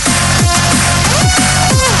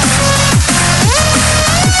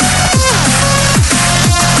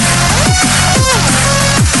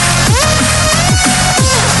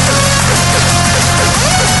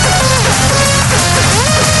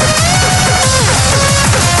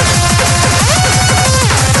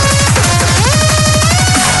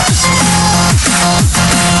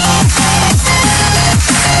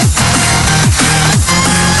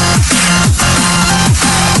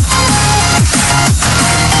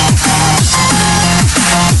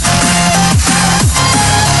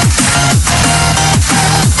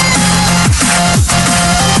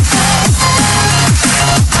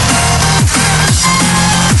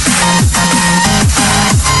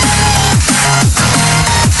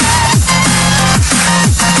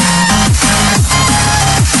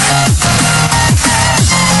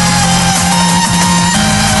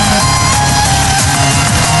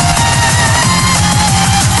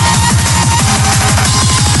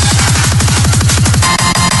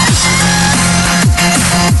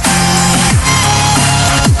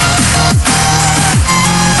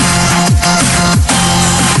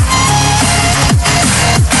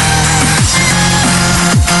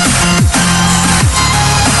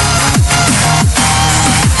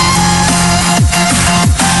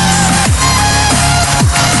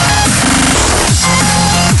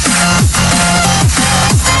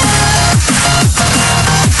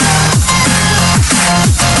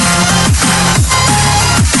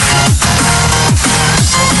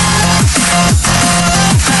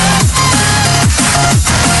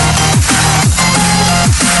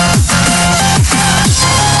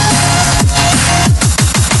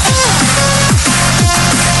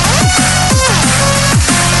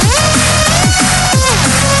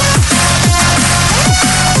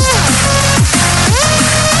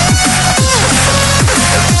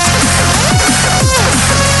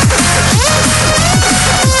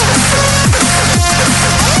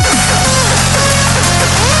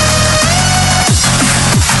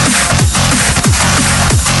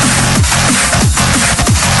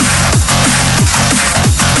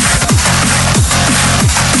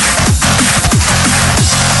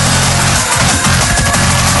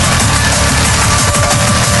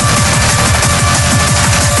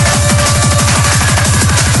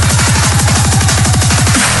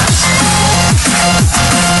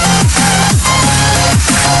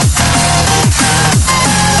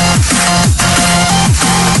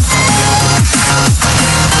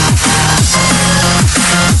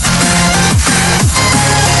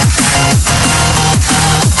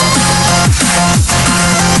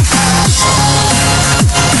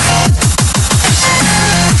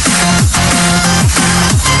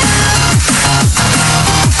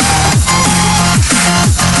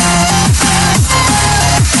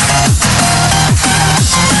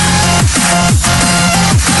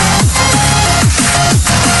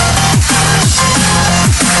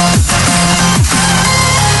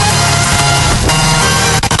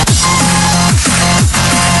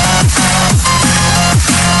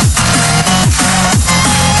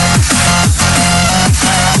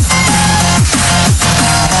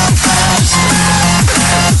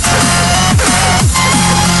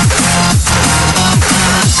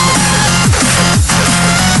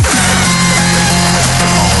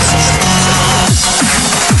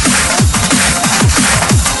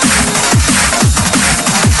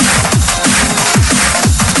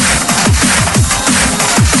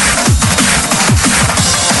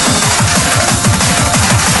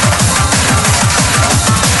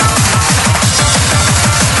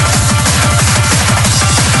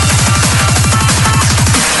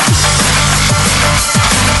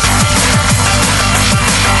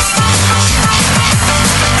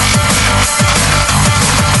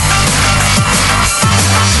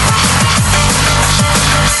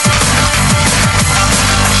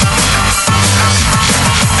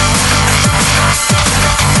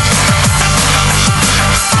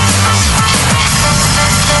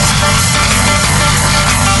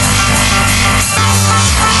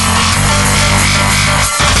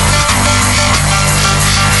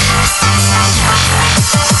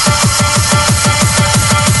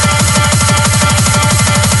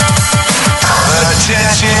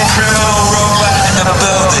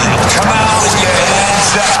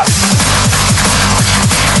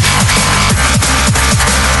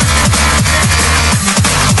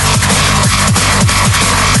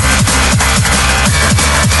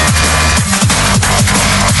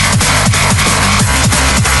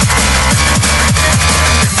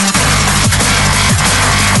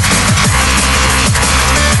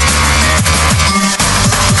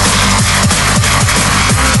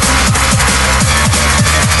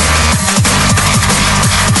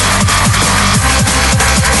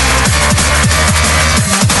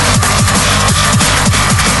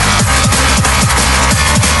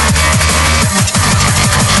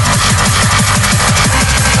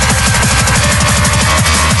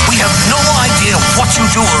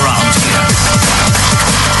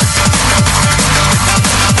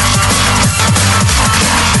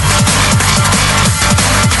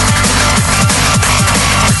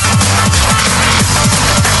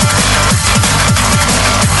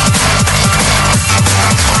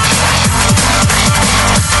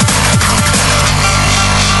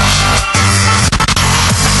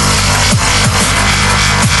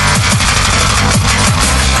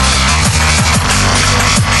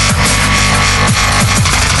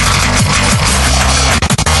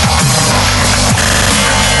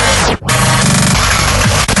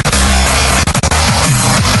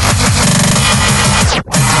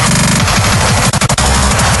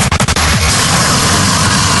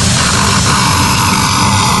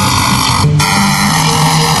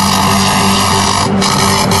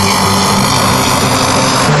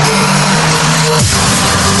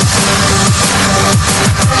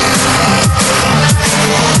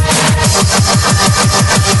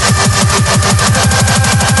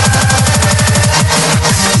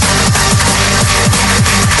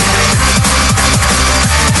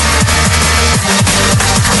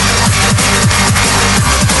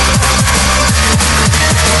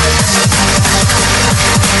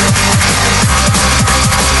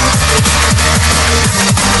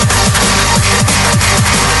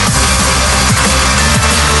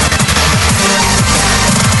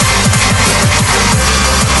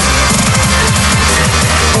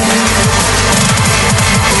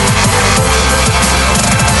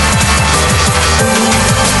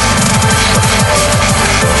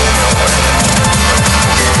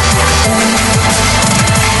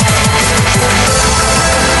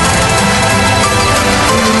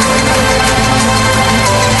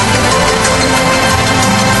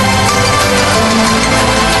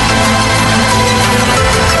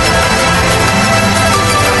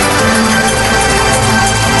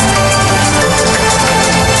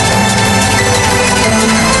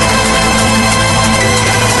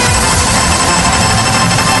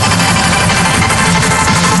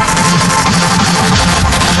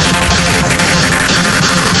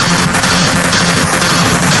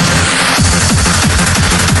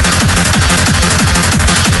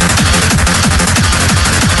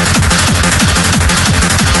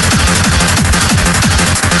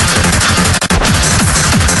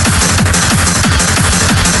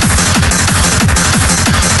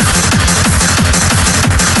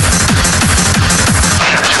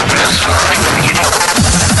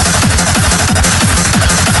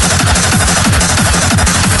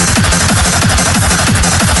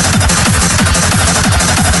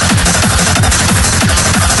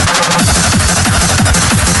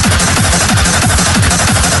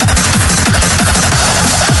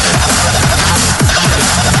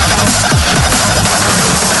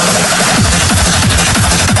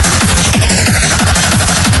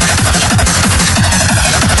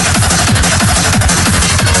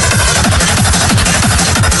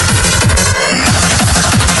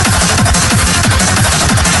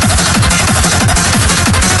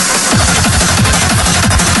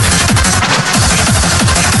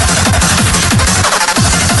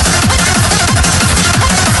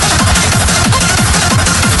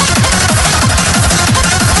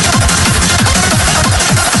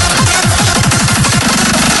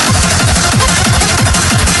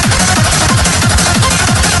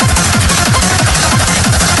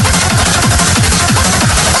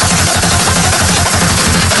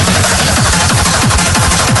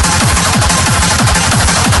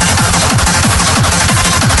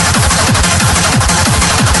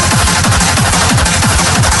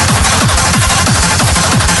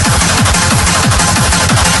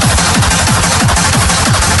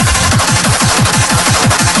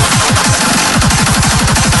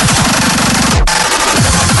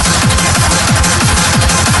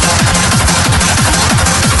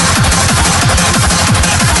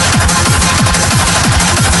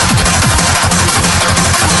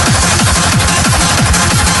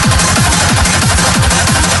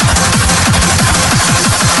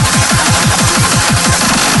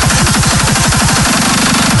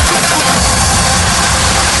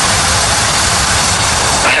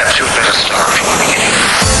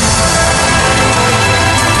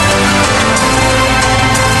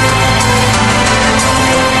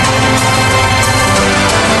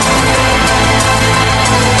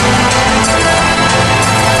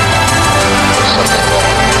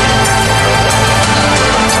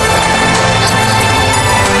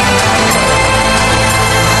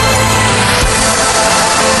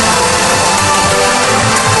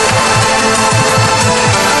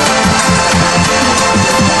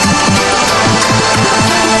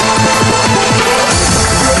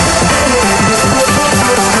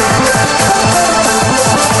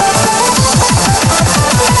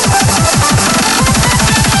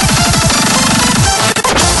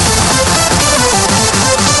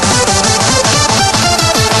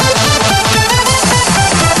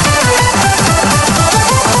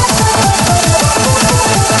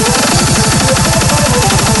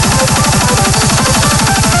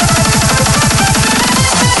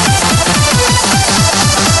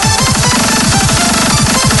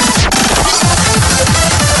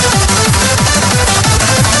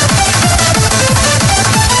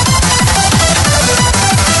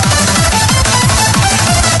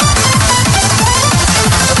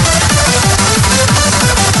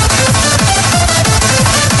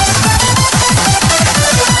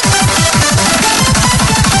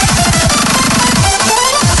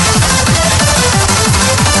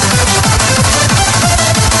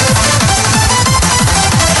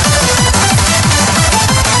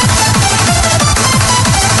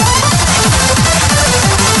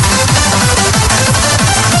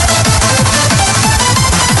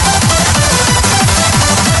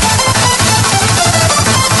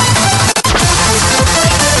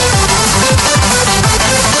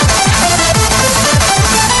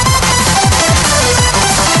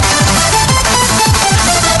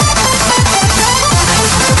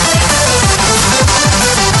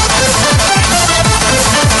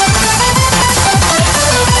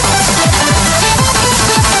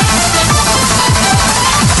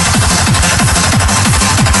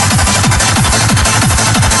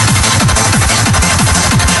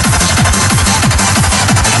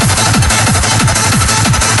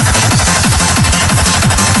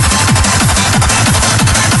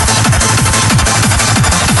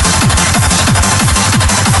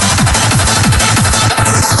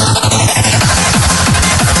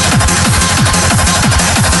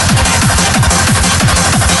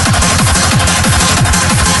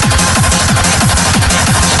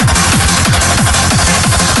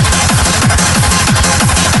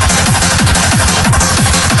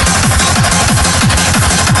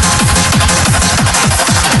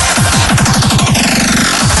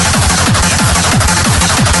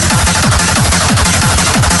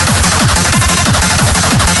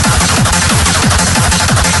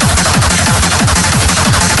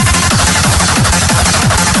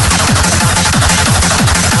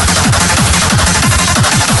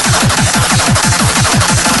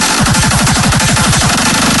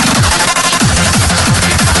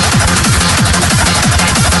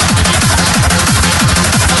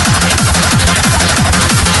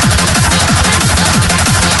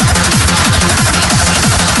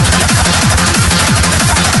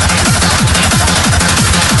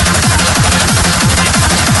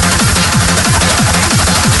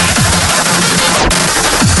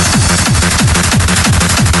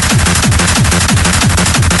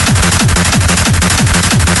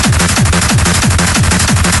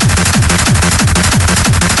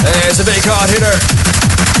 a big hard hitter.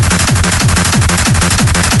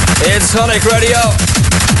 It's Sonic Radio.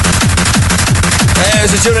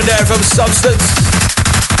 There's a tune in there from Substance.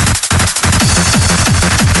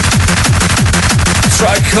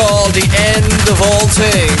 Track called The End of All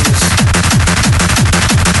Things.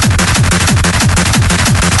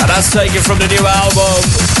 And that's taken from the new album.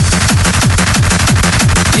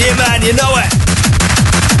 Yeah, man, you know it.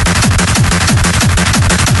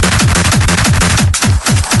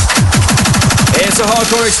 It's a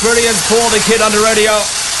hardcore experience. Paul DaKid on the radio.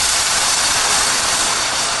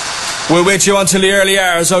 We're with you until the early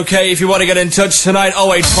hours, okay? If you want to get in touch tonight,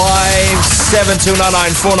 085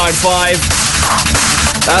 7299 495.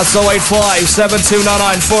 That's 085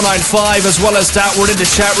 7299 495. As well as that, we're in the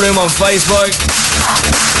chat room on Facebook.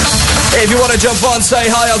 If you want to jump on, say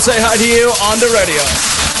hi, I'll say hi to you on the radio.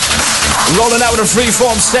 Rolling out with a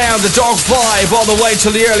freeform sound, the dog vibe, all the way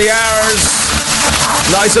till the early hours.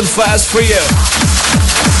 Nice and fast for you.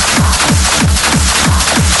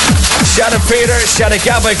 Shout out Peter, shout out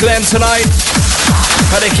Gabba Glenn tonight.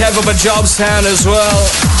 Had a Kev up at Jobstown as well.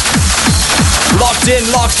 Locked in,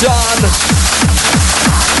 locked on.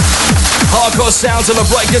 Hardcore sound till the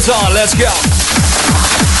break is on. Let's go.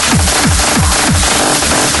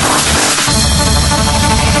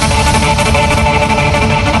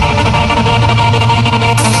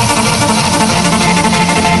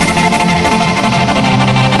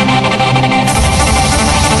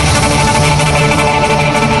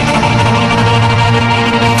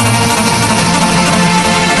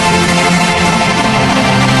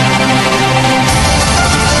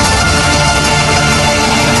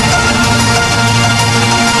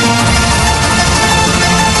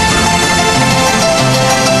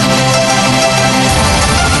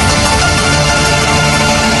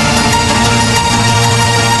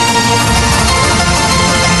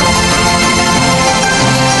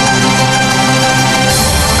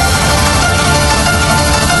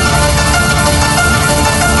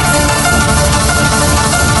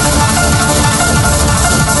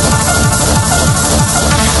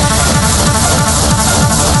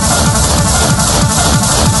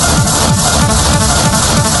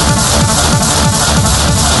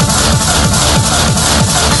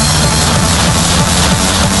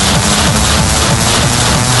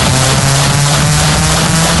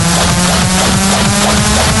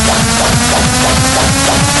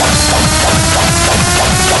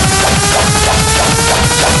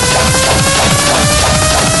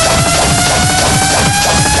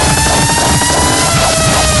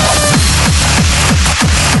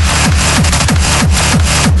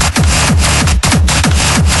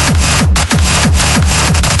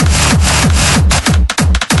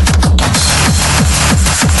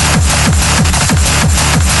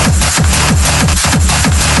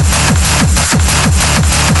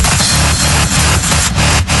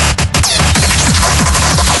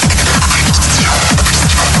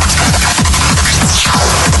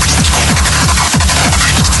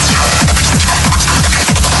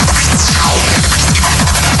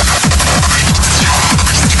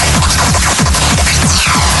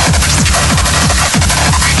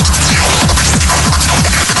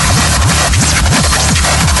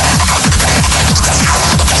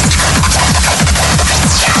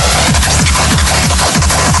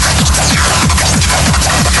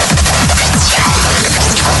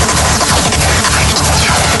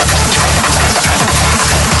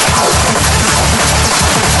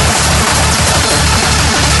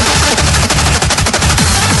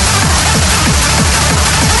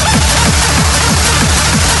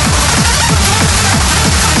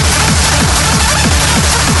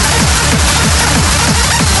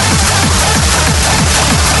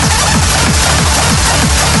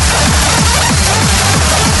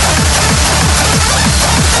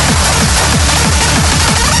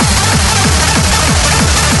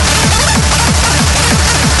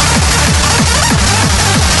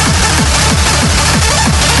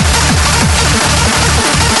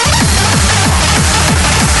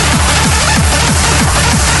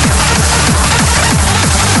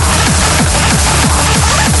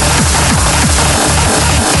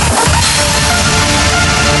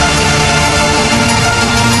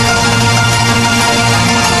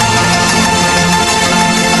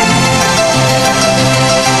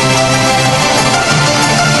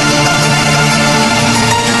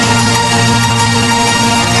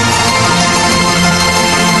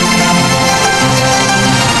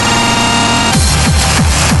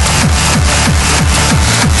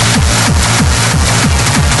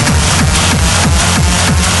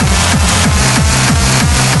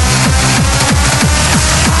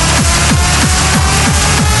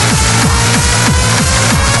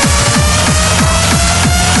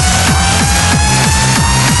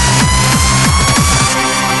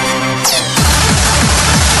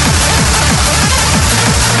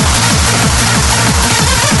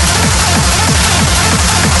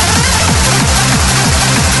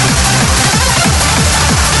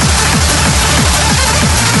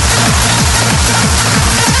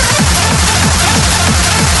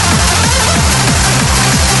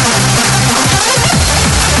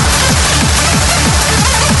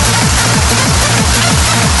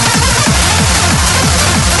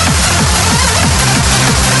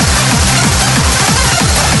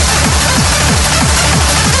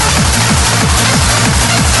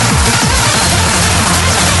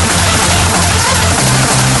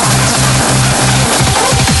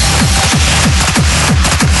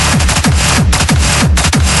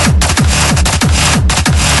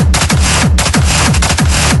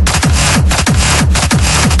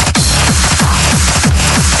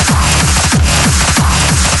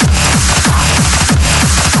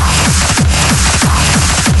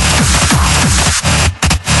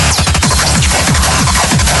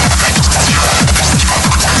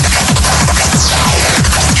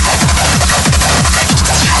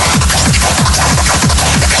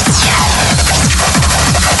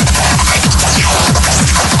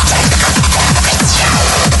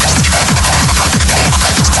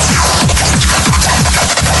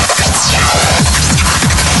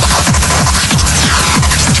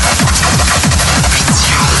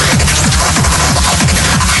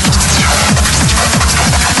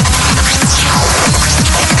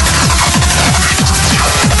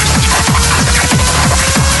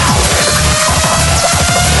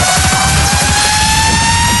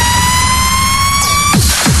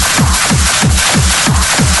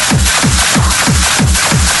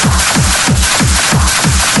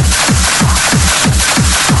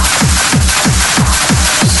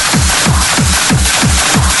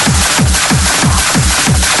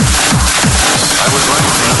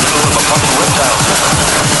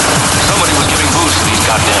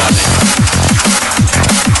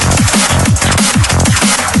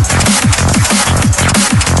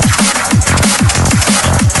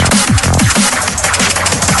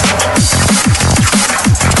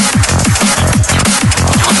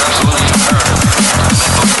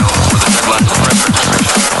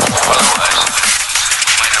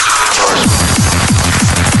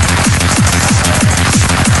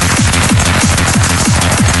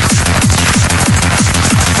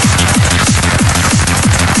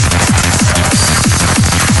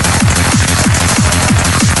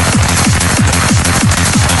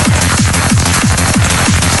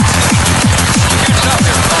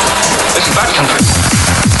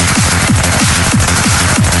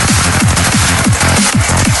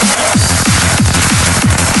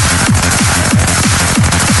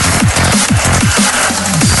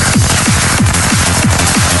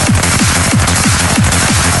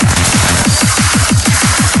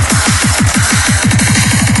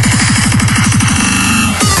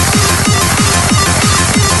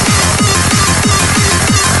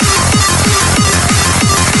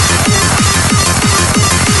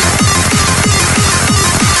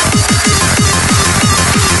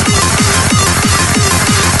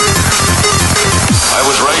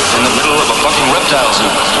 styles.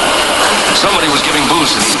 Somebody was giving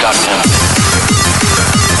booze to these goddamn...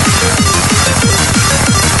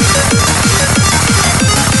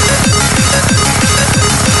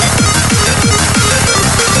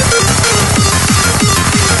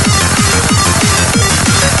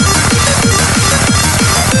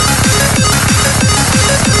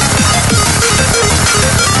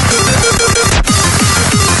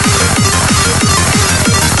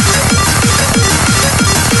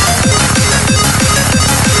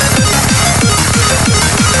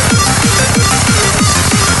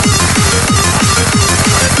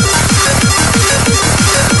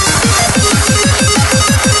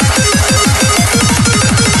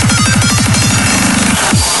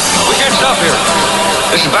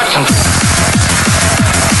 This is back country.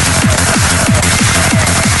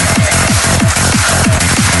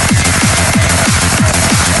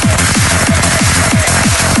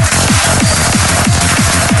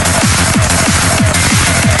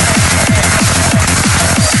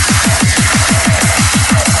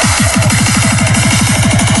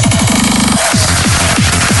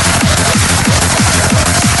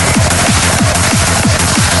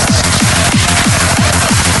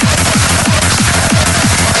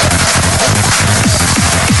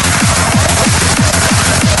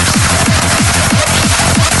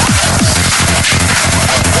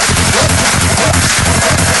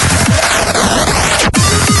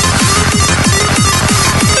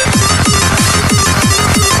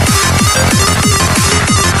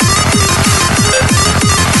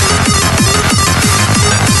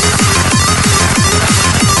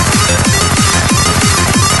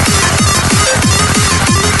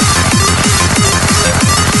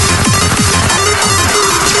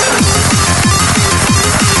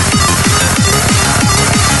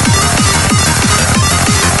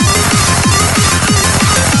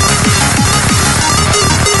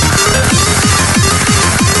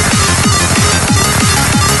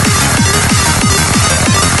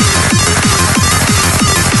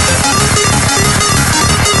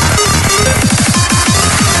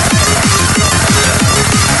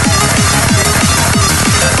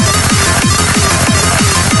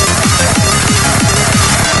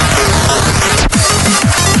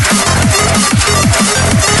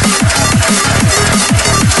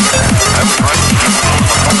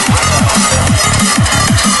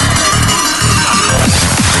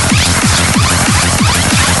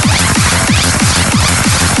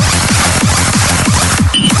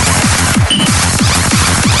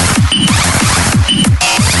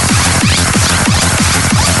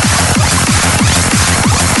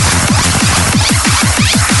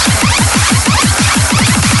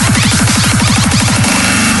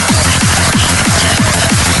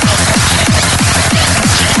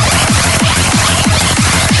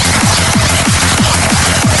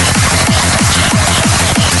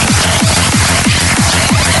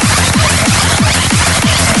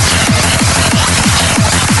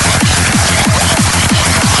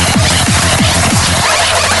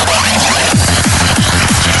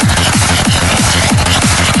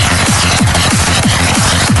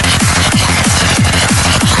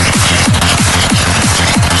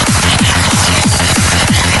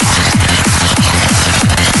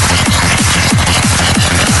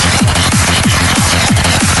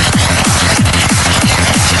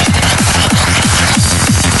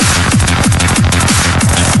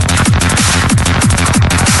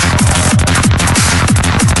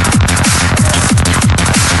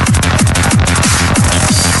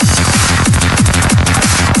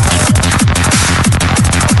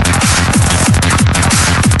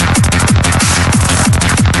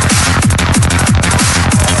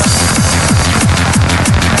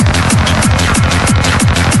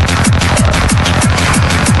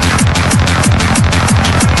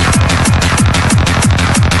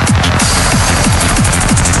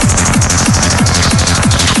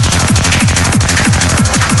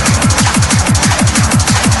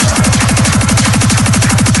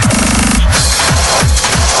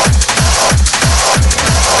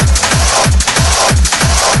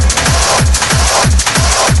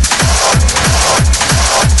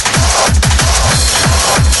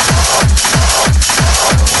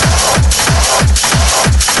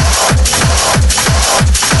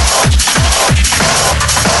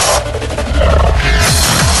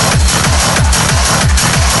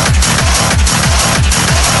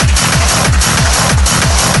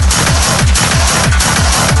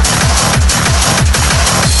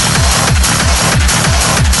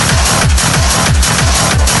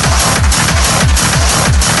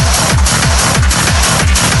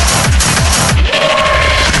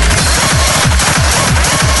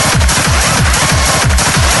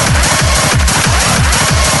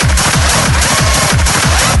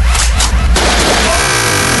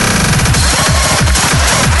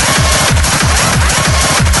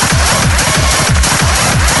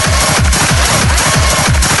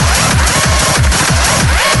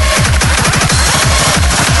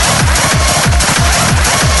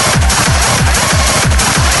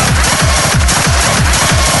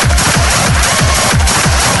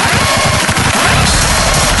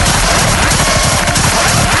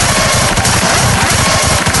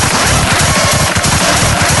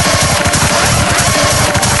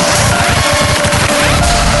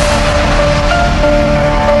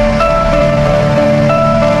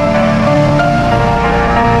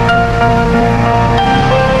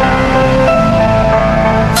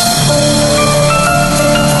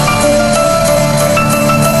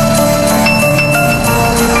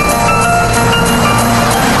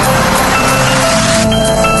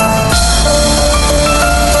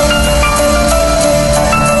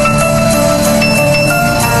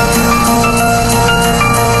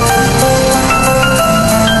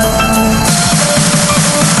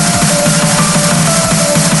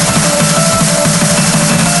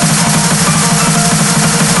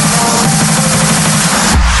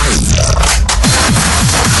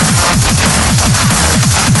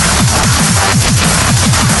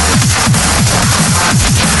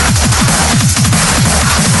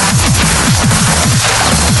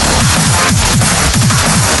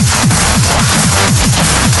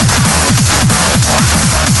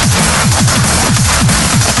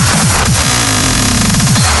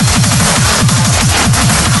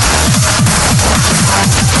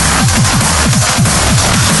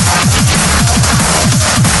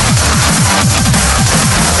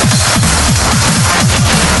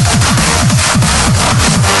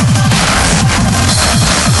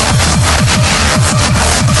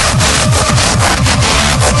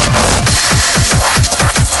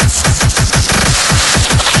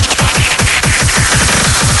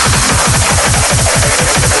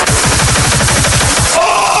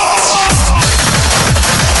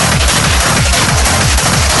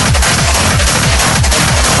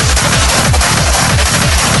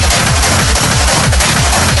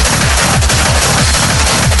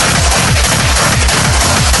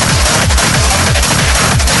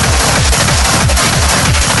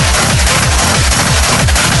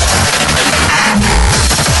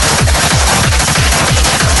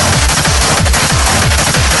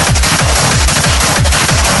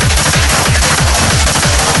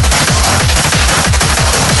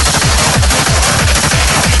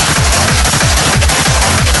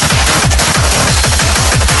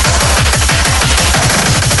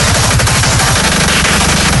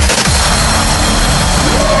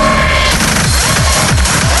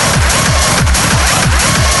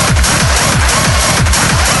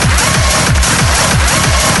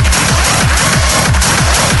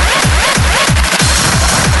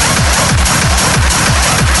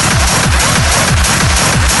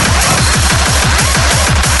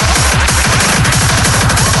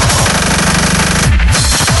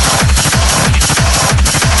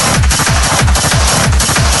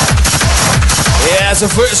 the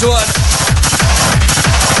first one.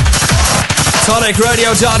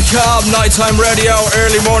 TonicRadio.com, nighttime radio,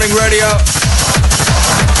 early morning radio.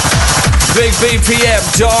 Big BPM,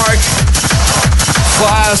 dark,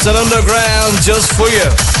 fast and underground, just for you.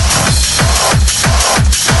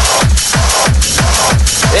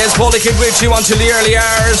 It's DaKid with you until the early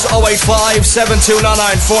hours. 085 7299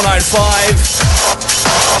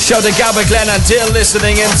 495. Shout to Gabba, Glenn and Dill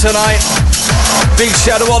listening in tonight. Big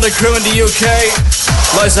shout to all the crew in the UK.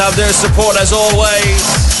 Nice to have their support as always.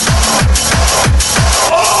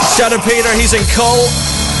 Shout to Peter, he's in Cole.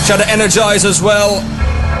 Shout to Energize as well.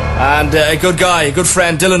 And a good guy, a good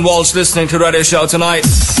friend, Dylan Walsh, listening to the radio show tonight.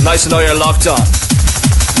 Nice to know you're locked on.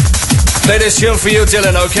 Play this tune for you,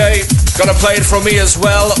 Dylan, okay? Gonna play it for me as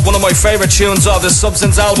well. One of my favourite tunes of the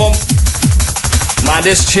Substance album. Man,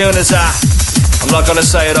 this tune is I'm not gonna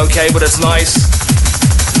say it, okay, but it's nice.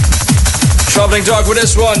 Travelling Dark with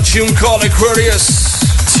this one, tune called Aquarius.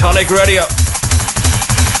 Tonic Radio.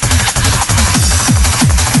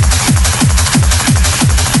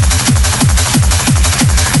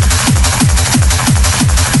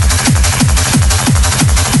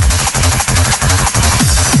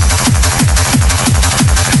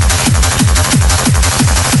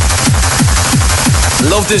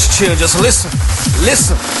 Love this tune, just listen,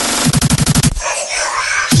 listen.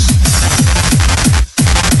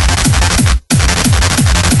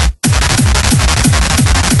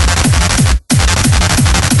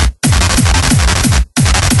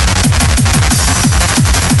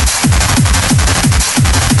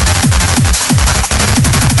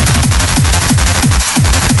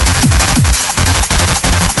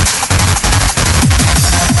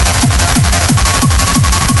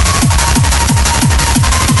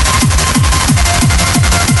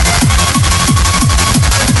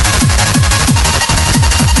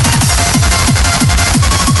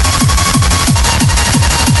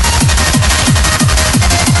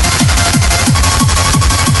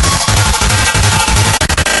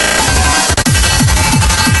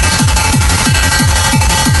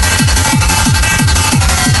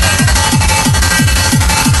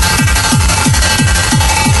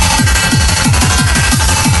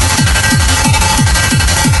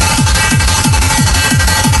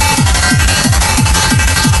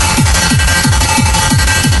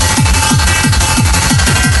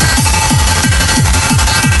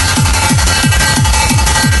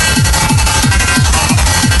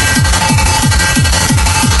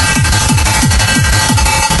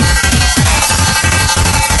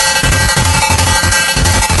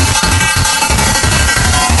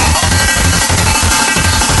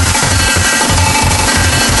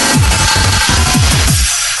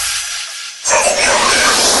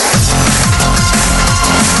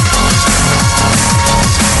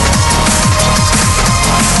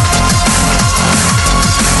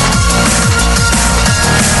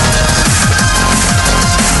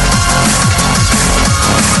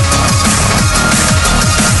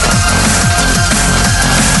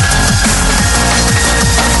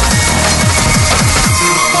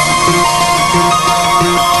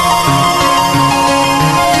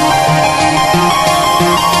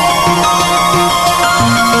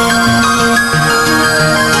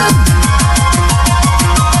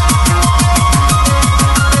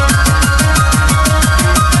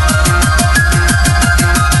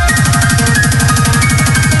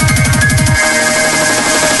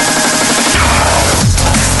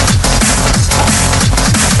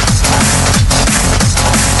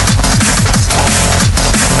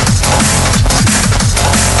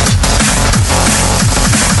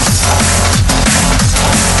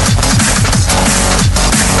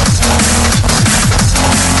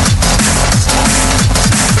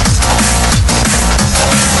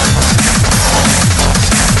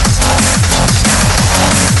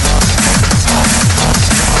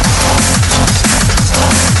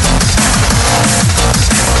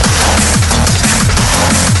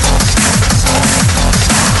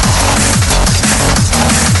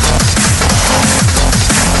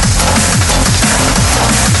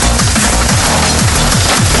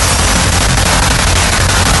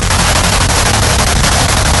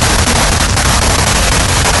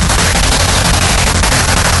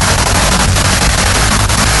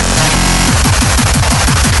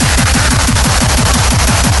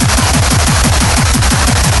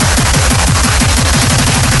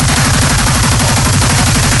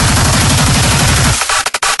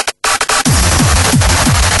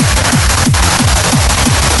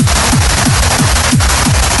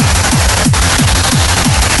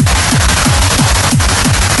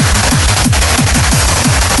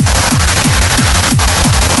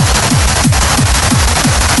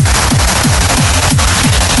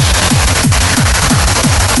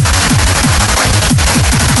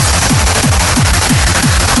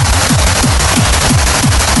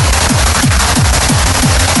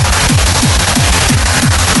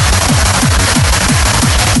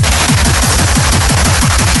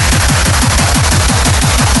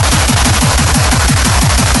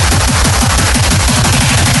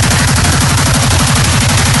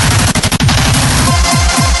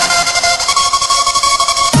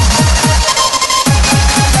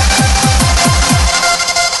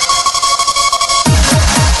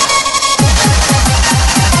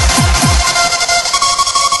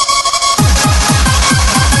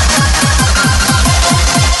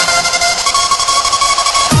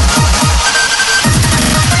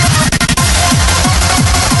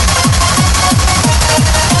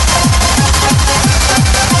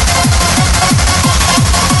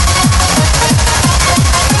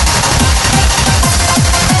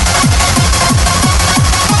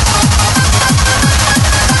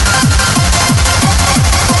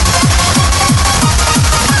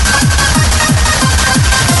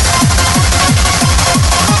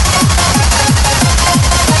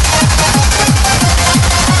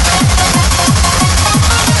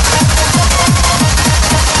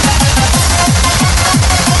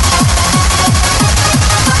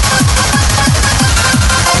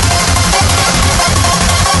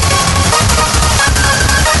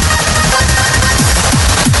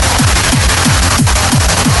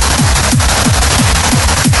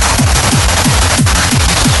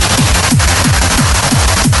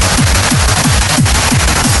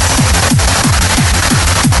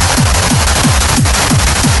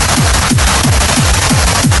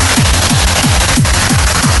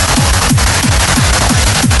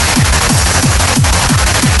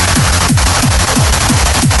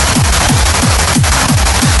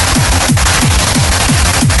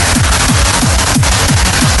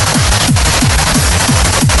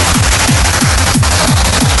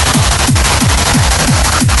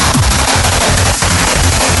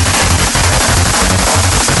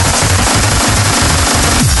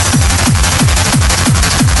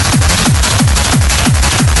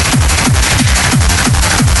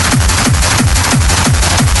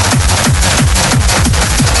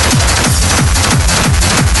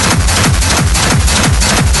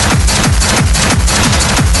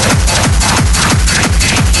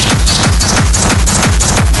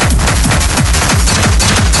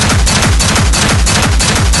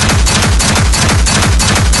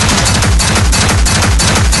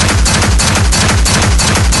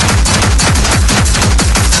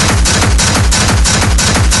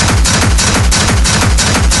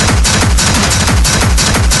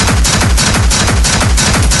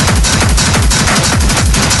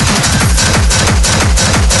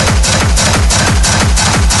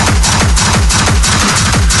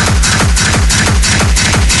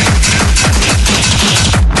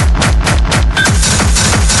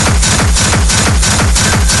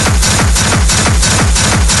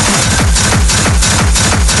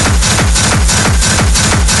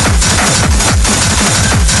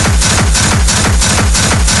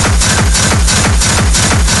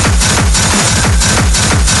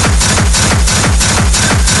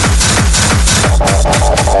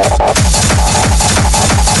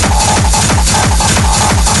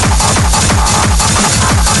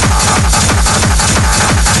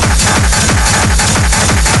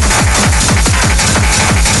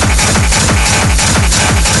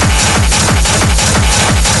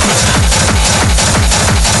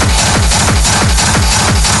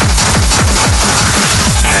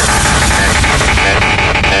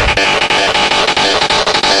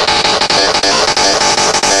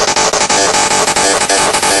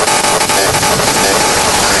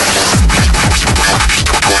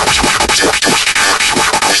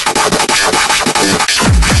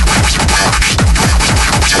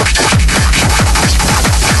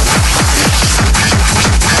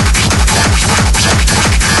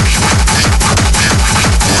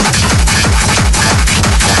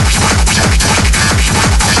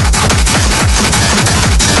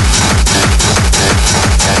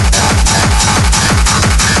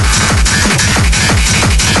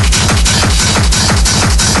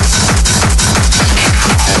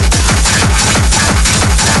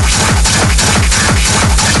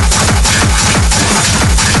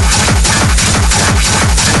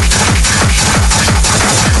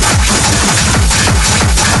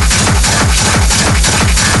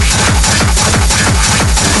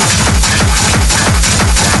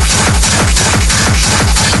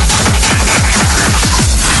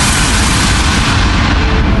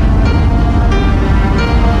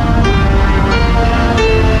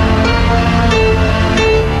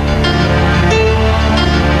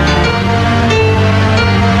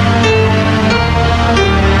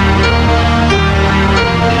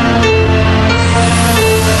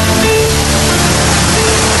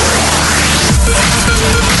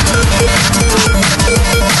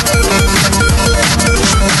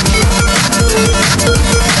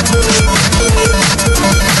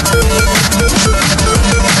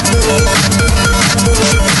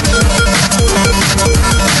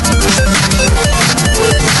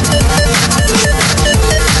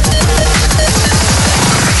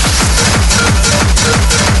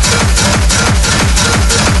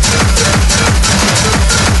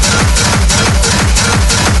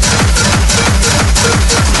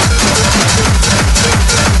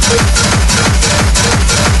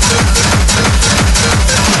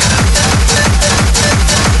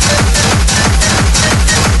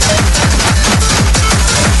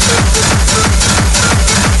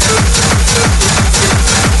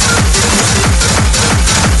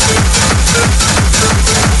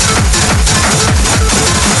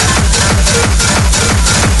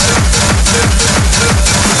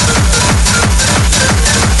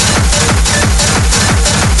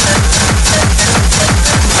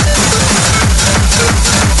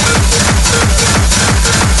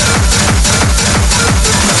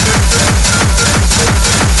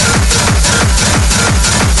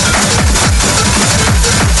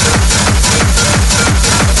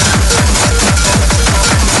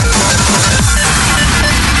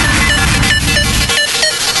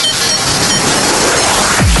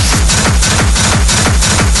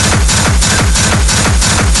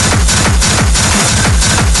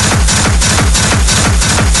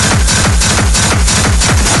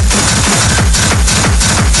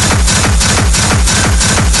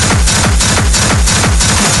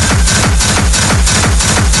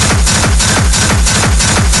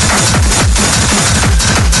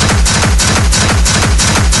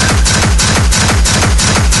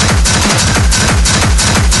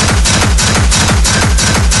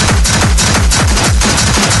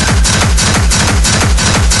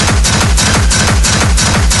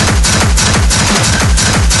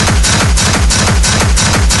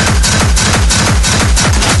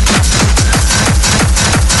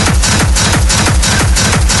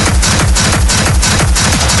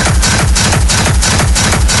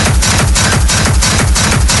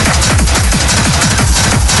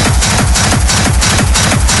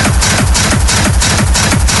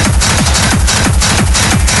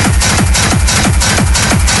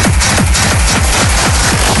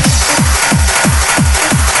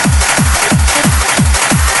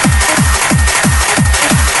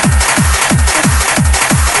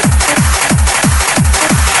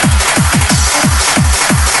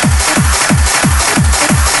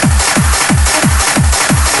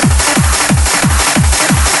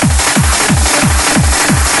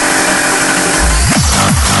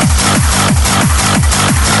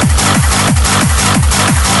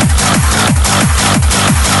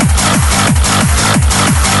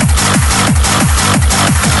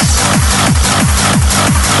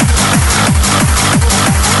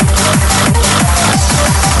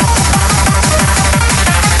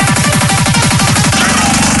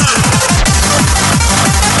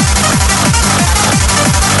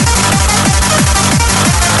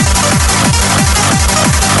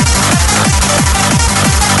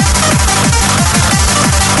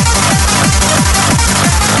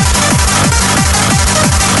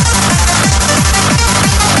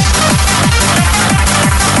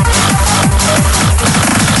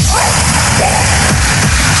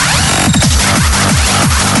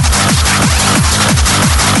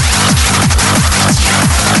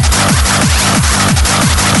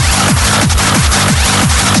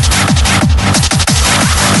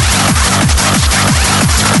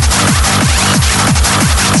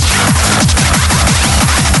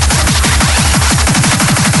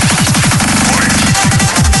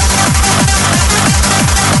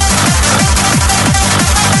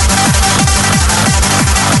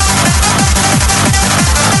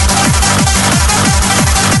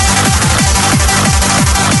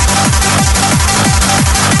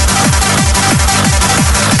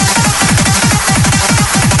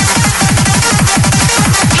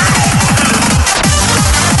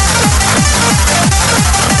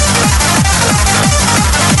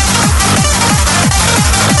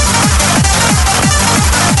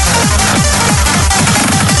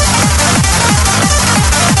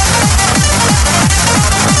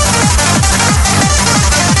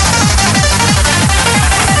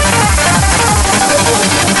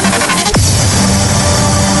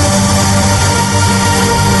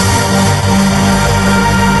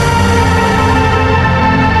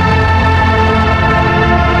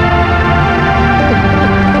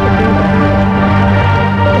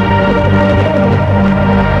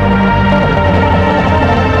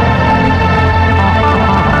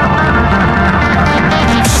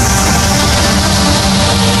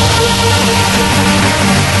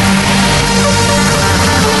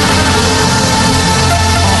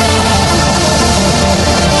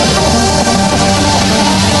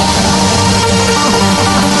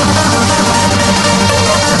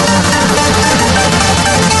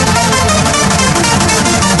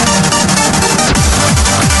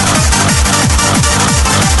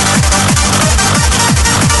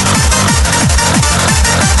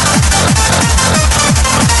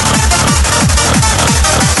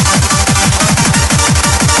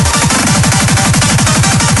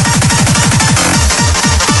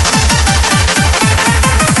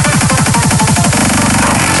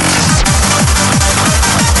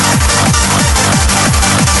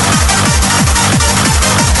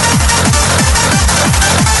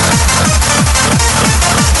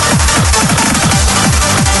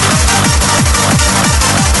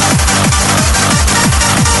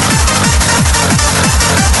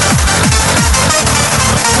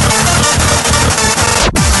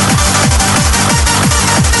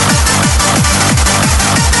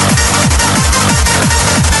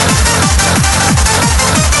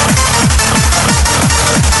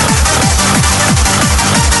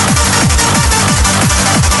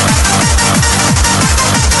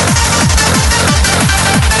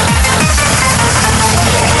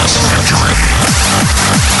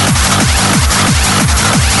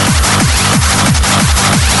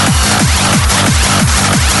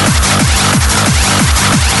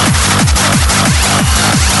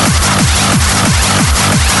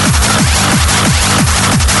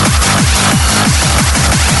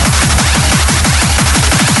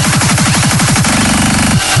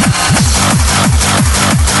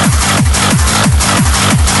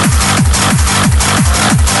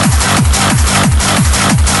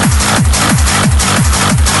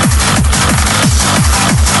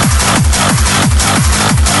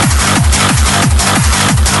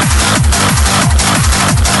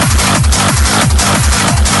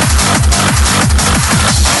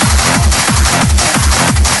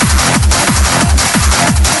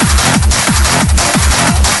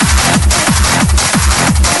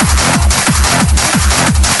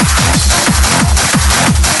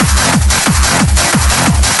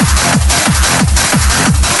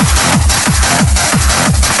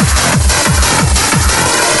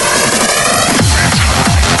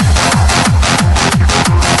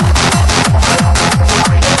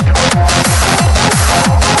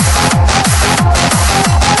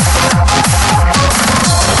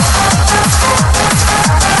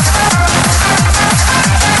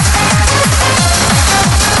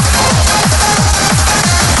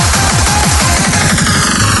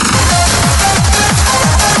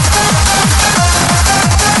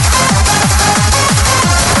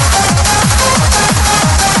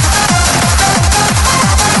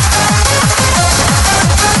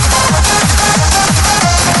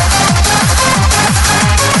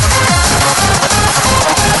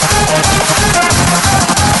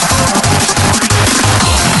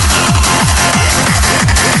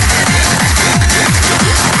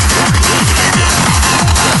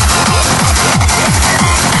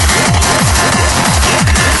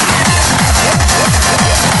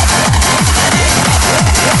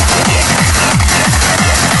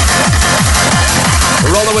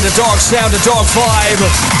 with the Dog Sound, the Dog Vibe.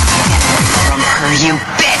 From her, you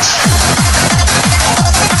bitch!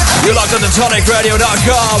 You're locked on the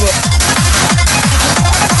tonicradio.com.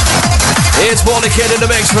 It's DaKid in the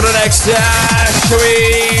mix for the next 15,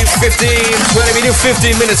 20. We do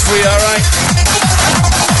 15 minutes for you, alright?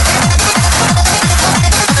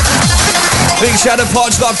 Big shout out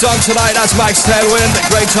Podge locked on tonight. That's Max Tailwind,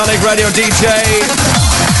 great Tonic Radio DJ.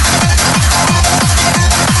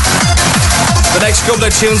 The next couple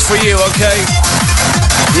of tunes for you, okay?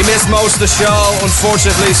 You missed most of the show,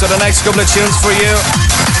 unfortunately, so the next couple of tunes for you.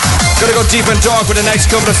 Gonna go deep and dark with the next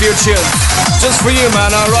couple of few tunes. Just for you,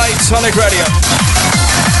 man, alright? Tonic Radio.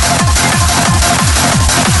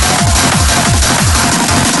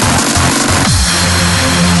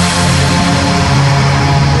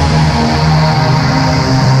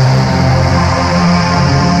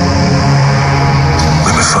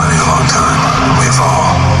 We've been fighting a long time. We've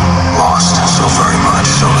all lost so very much,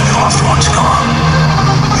 so many loved ones gone.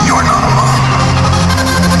 But you're not alone.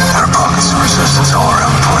 There are pockets of resistance all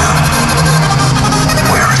around the planet.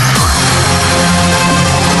 Where are you?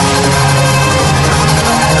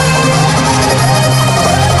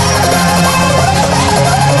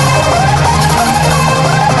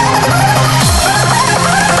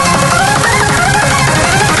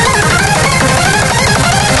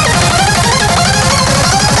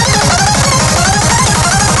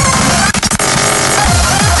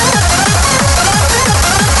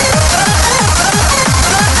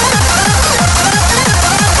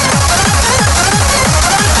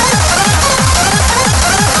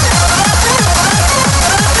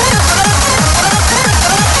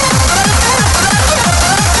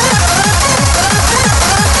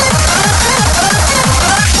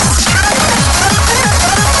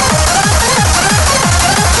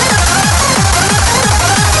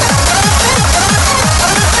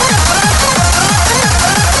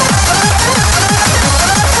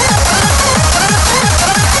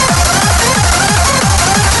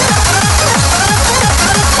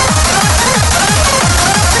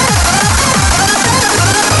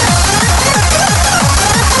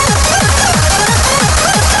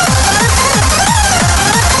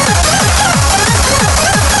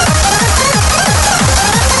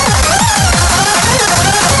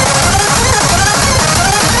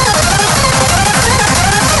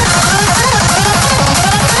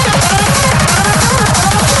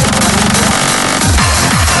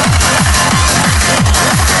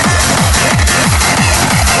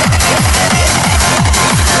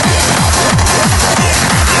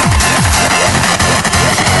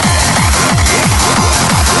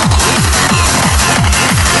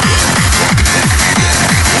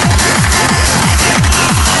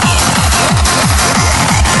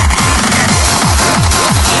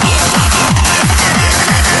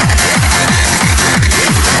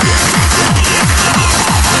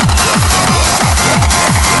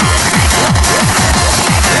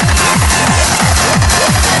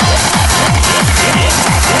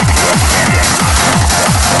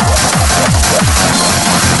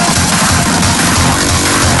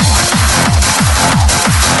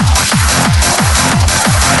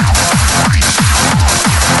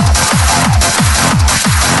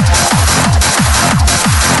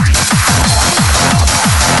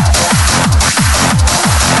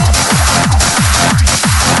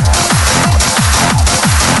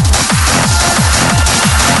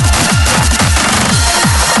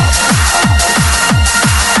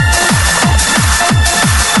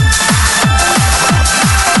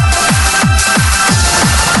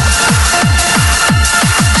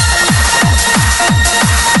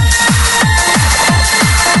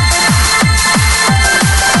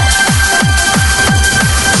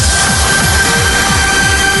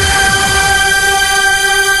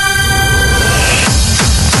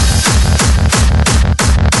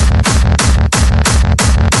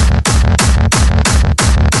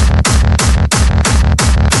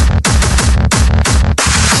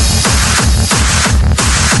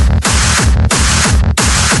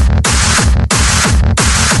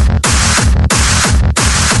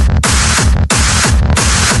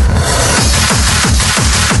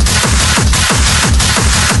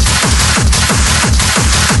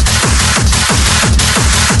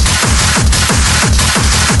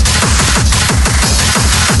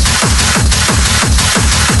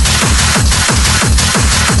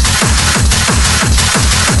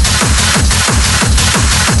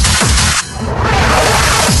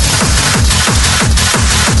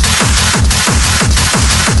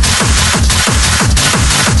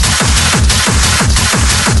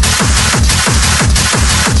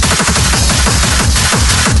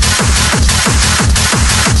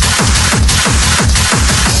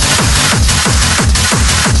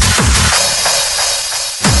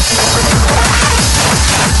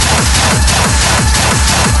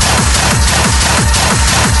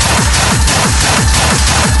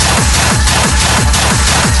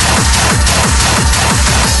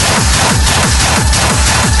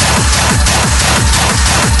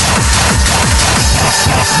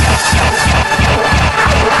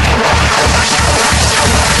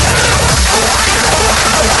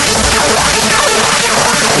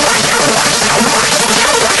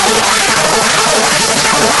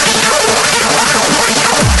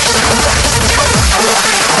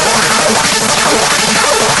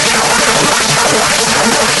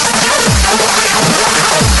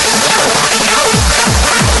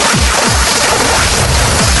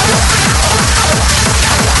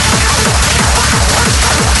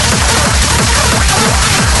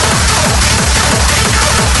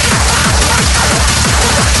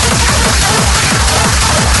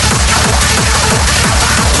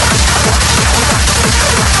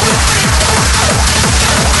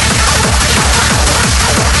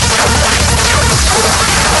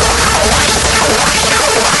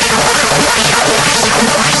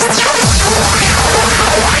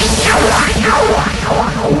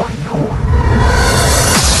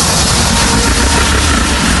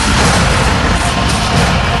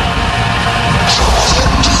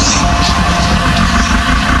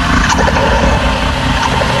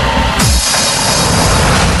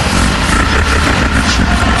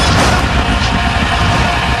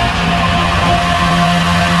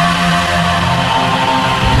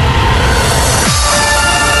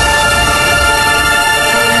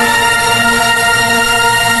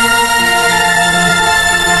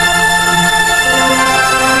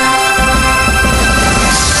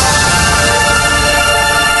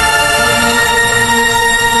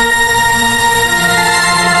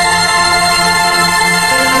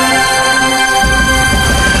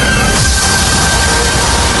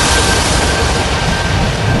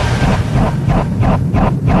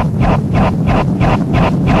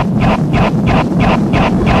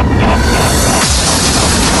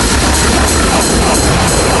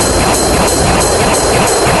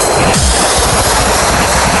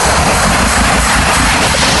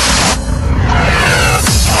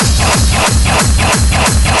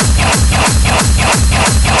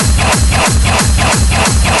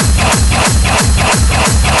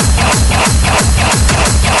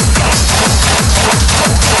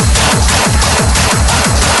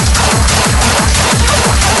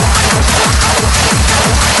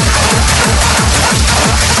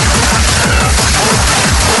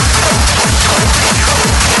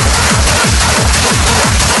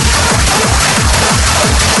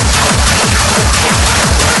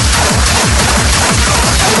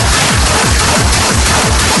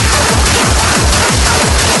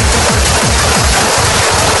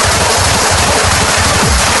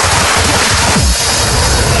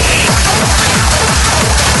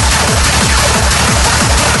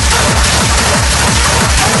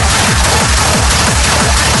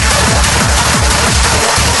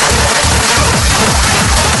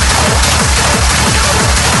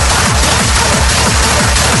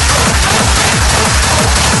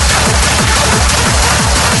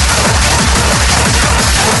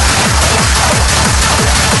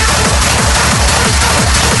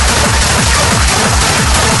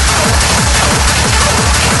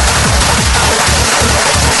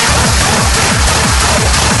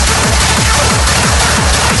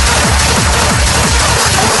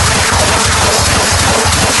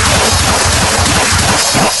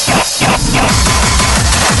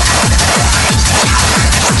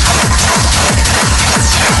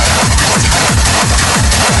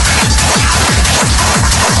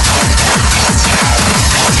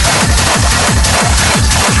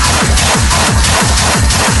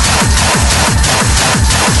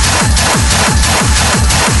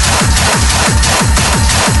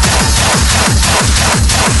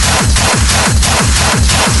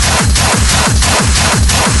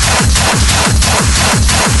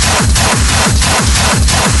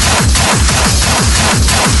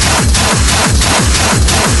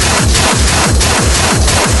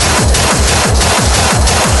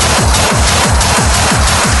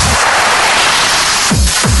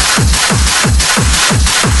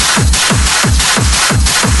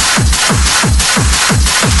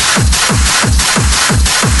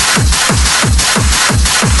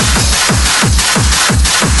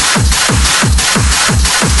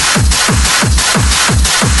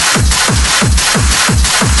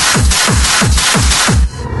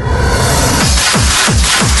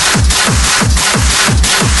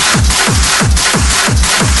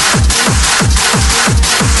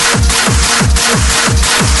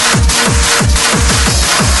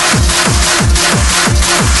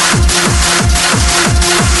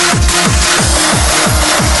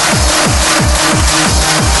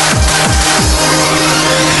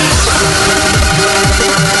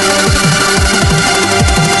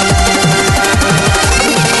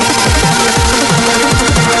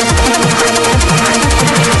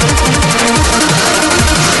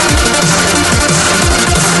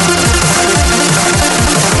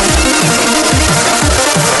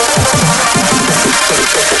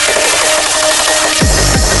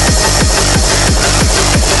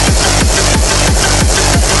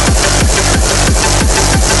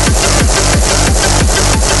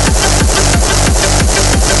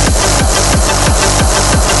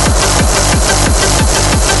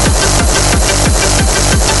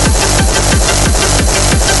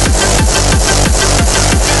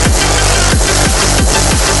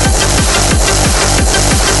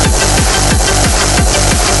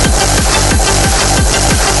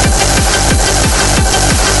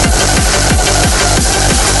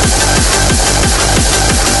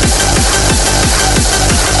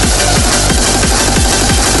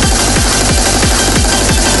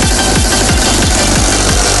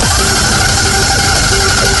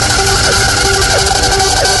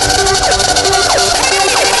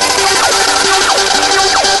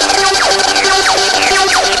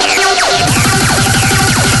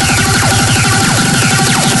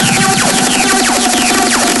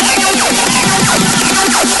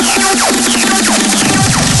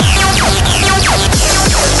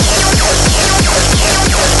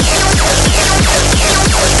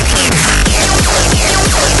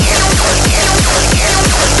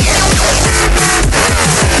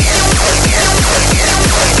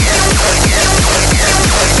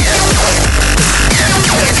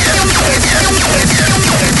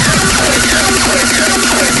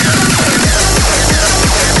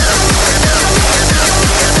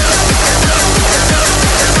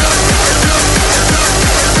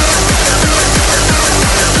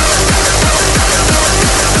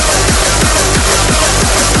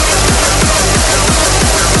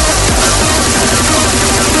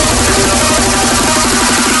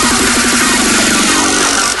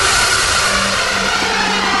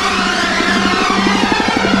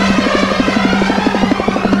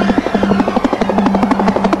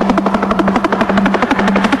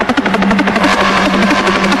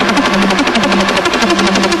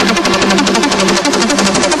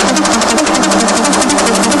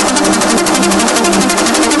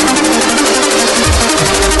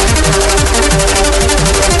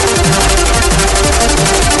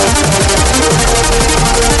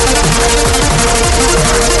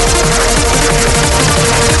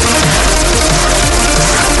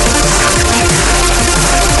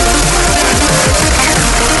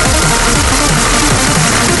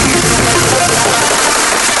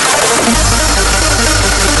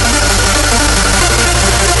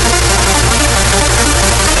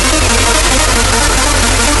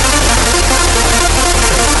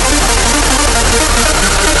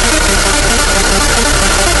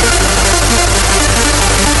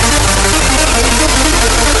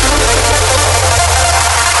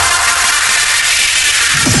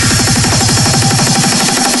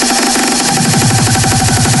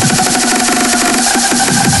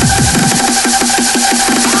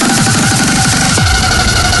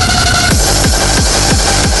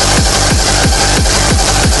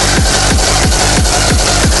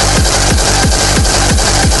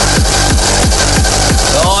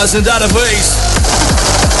 Isn't that a beast?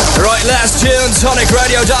 Right, last tune,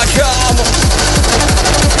 tonicradio.com.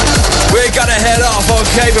 We're gonna head off,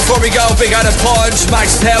 okay? Before we go, big out of Punch,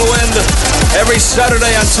 Max Tailwind. Every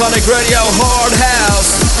Saturday on Tonic Radio, Hard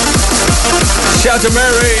House. Shout to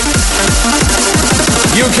Mary.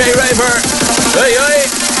 UK Raver. Hey, hey.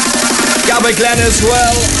 Gabby Glenn as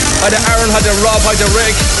well. Hi to Aaron, hi to Rob, hi to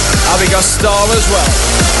Rick. And we got Storm as well.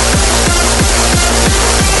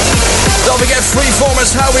 Don't forget, Freeform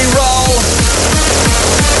is how we roll.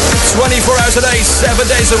 24 hours a day, 7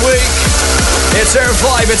 days a week. It's our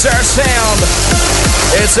vibe, it's our sound,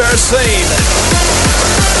 it's our scene.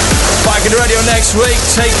 Back in the radio next week.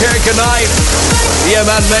 Take care, good night. Yeah,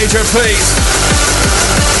 man, major peace.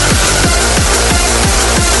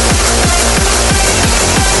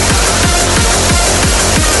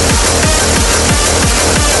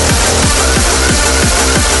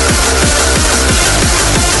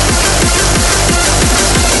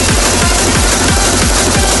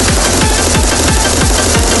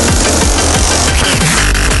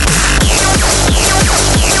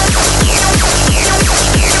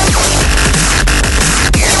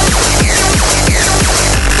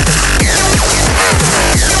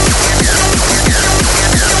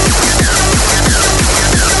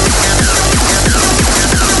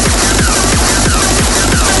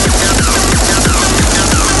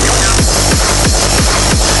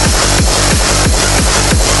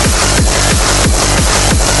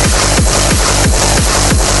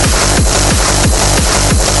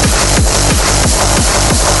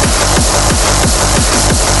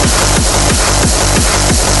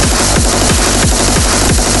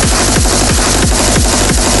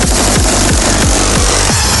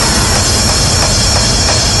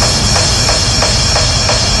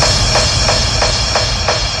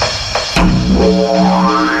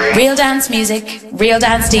 Real dance music, real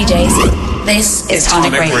dance DJs. This is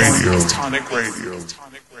Tonic Radio. Tonic Radio.